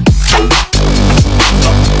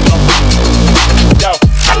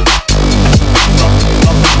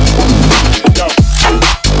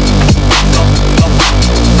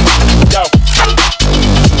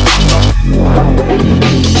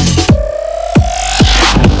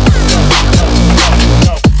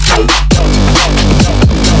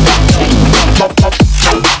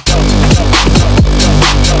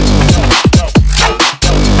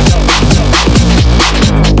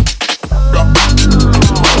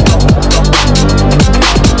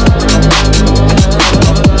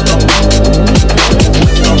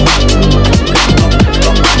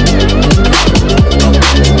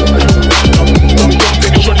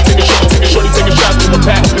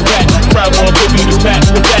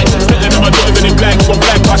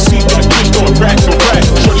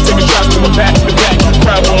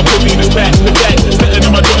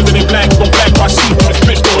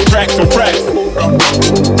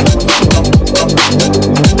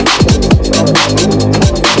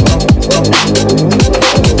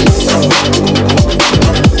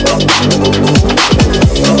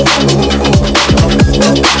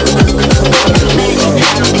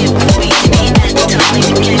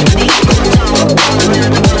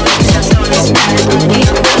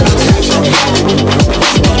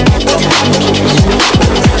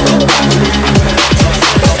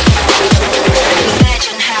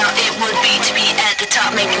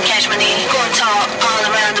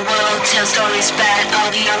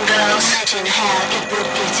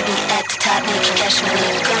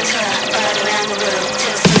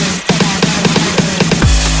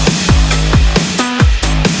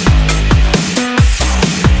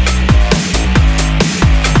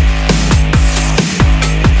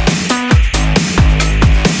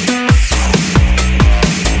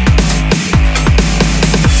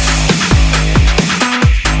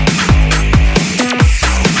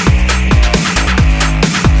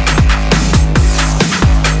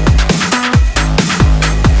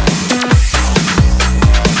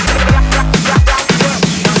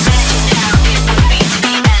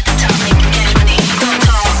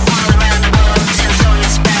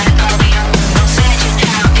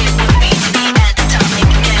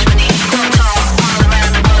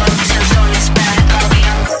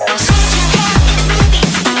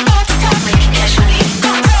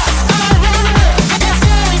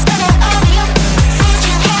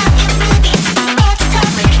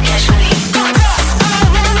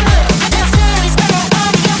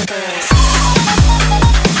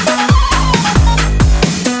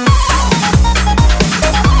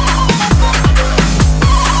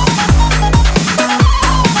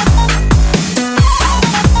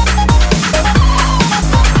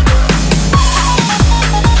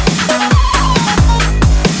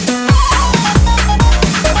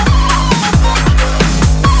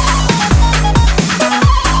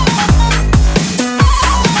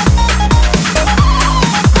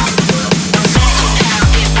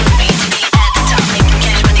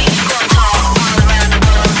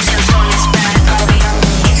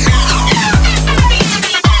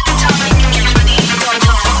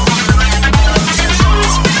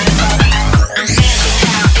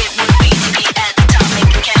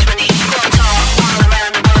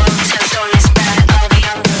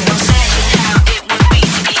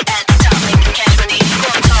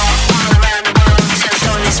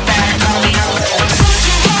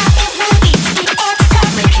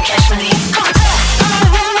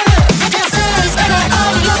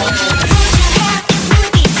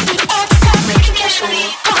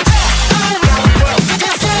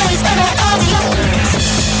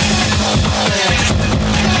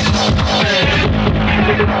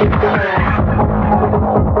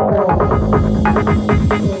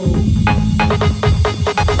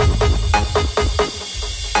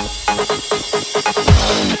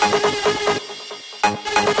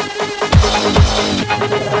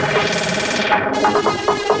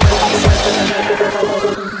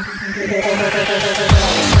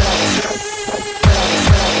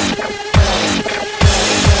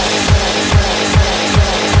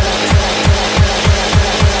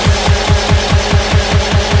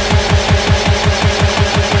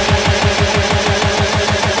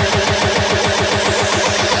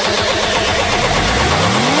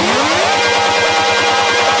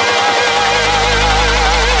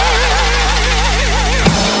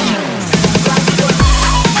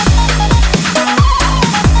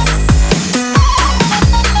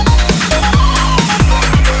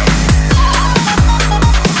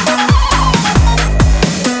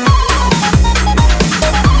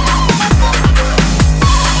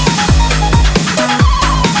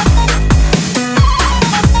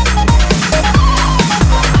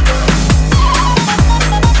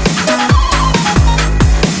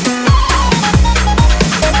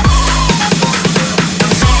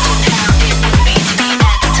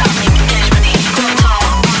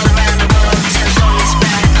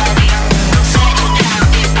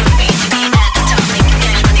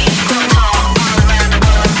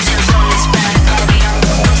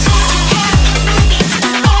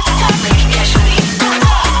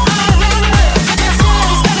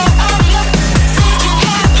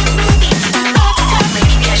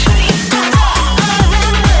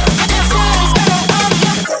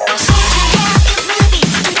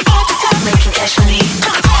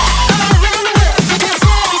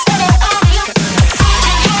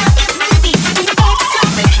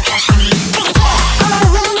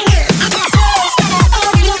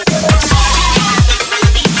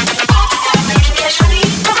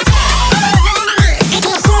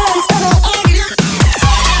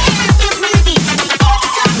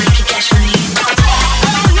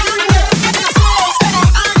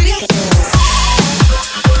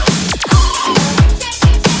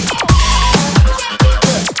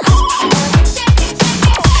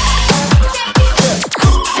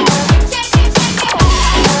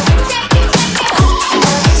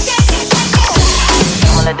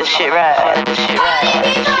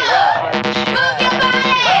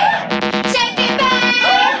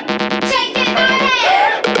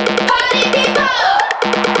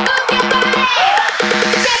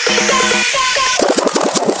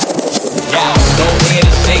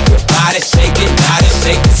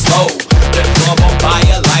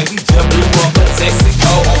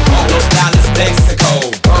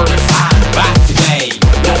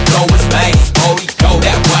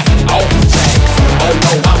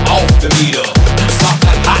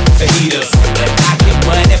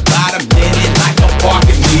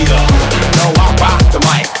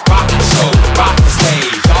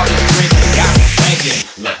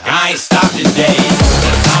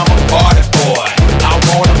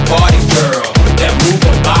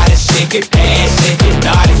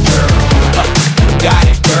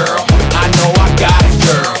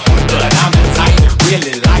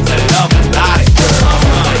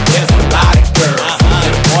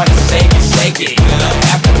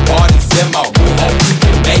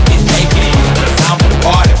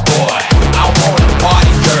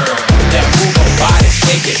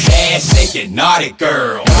 it, naughty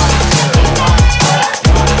girl.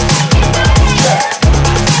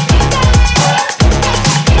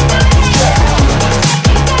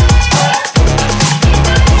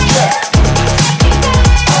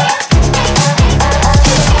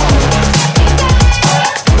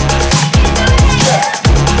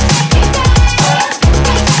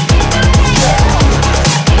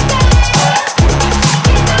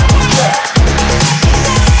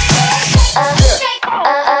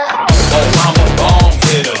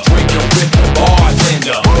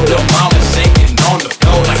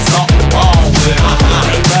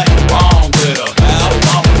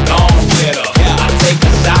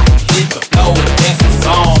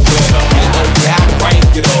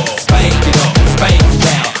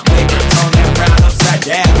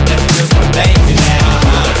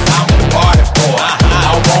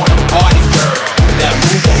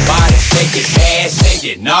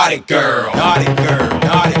 Naughty girl, naughty girl,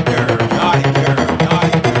 naughty girl, naughty girl,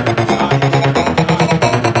 naughty girl, naughty girl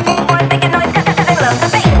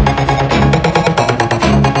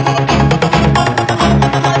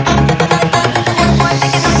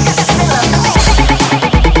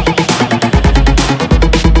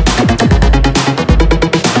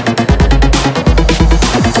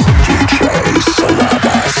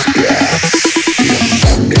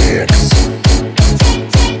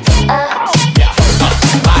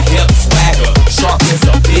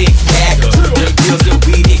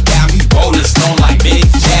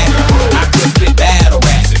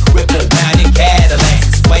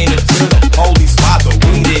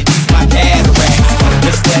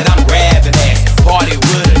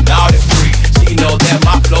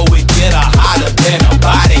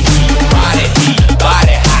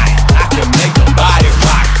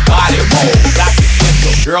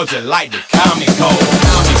just like to call me cold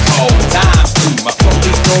times two. My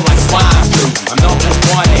police go like swine flu. I'm number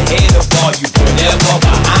one ahead of all you, never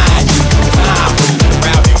behind you. Time move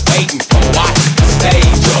around and waiting for watch the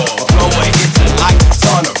stage up. My flow hits it like a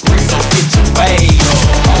ton of breeze, so get your weight up.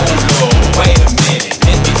 Hold up, wait a minute,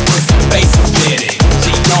 let me put some bass in it.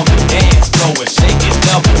 She on the dance floor and shake it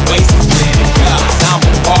up and waist a minute. Cause I'm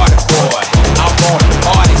a party boy, I want a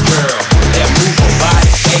party girl that move her body,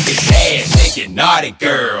 shake it fast, shake it naughty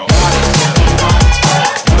girl.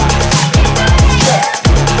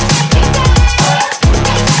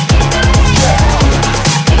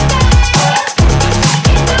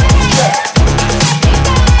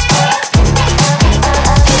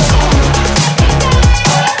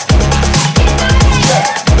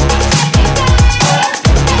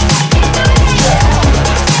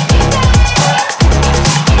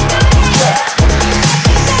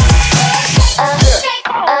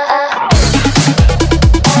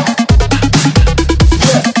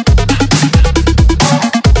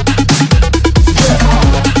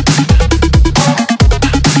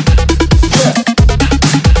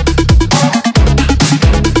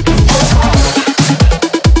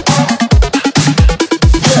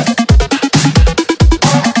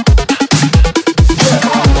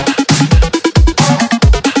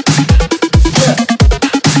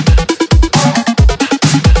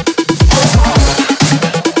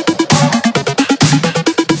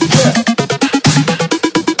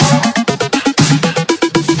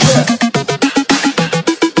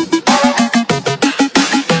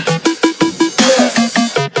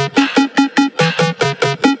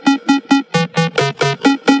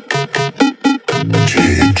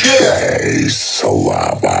 DJ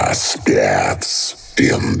Slava Spец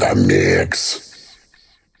in the mix.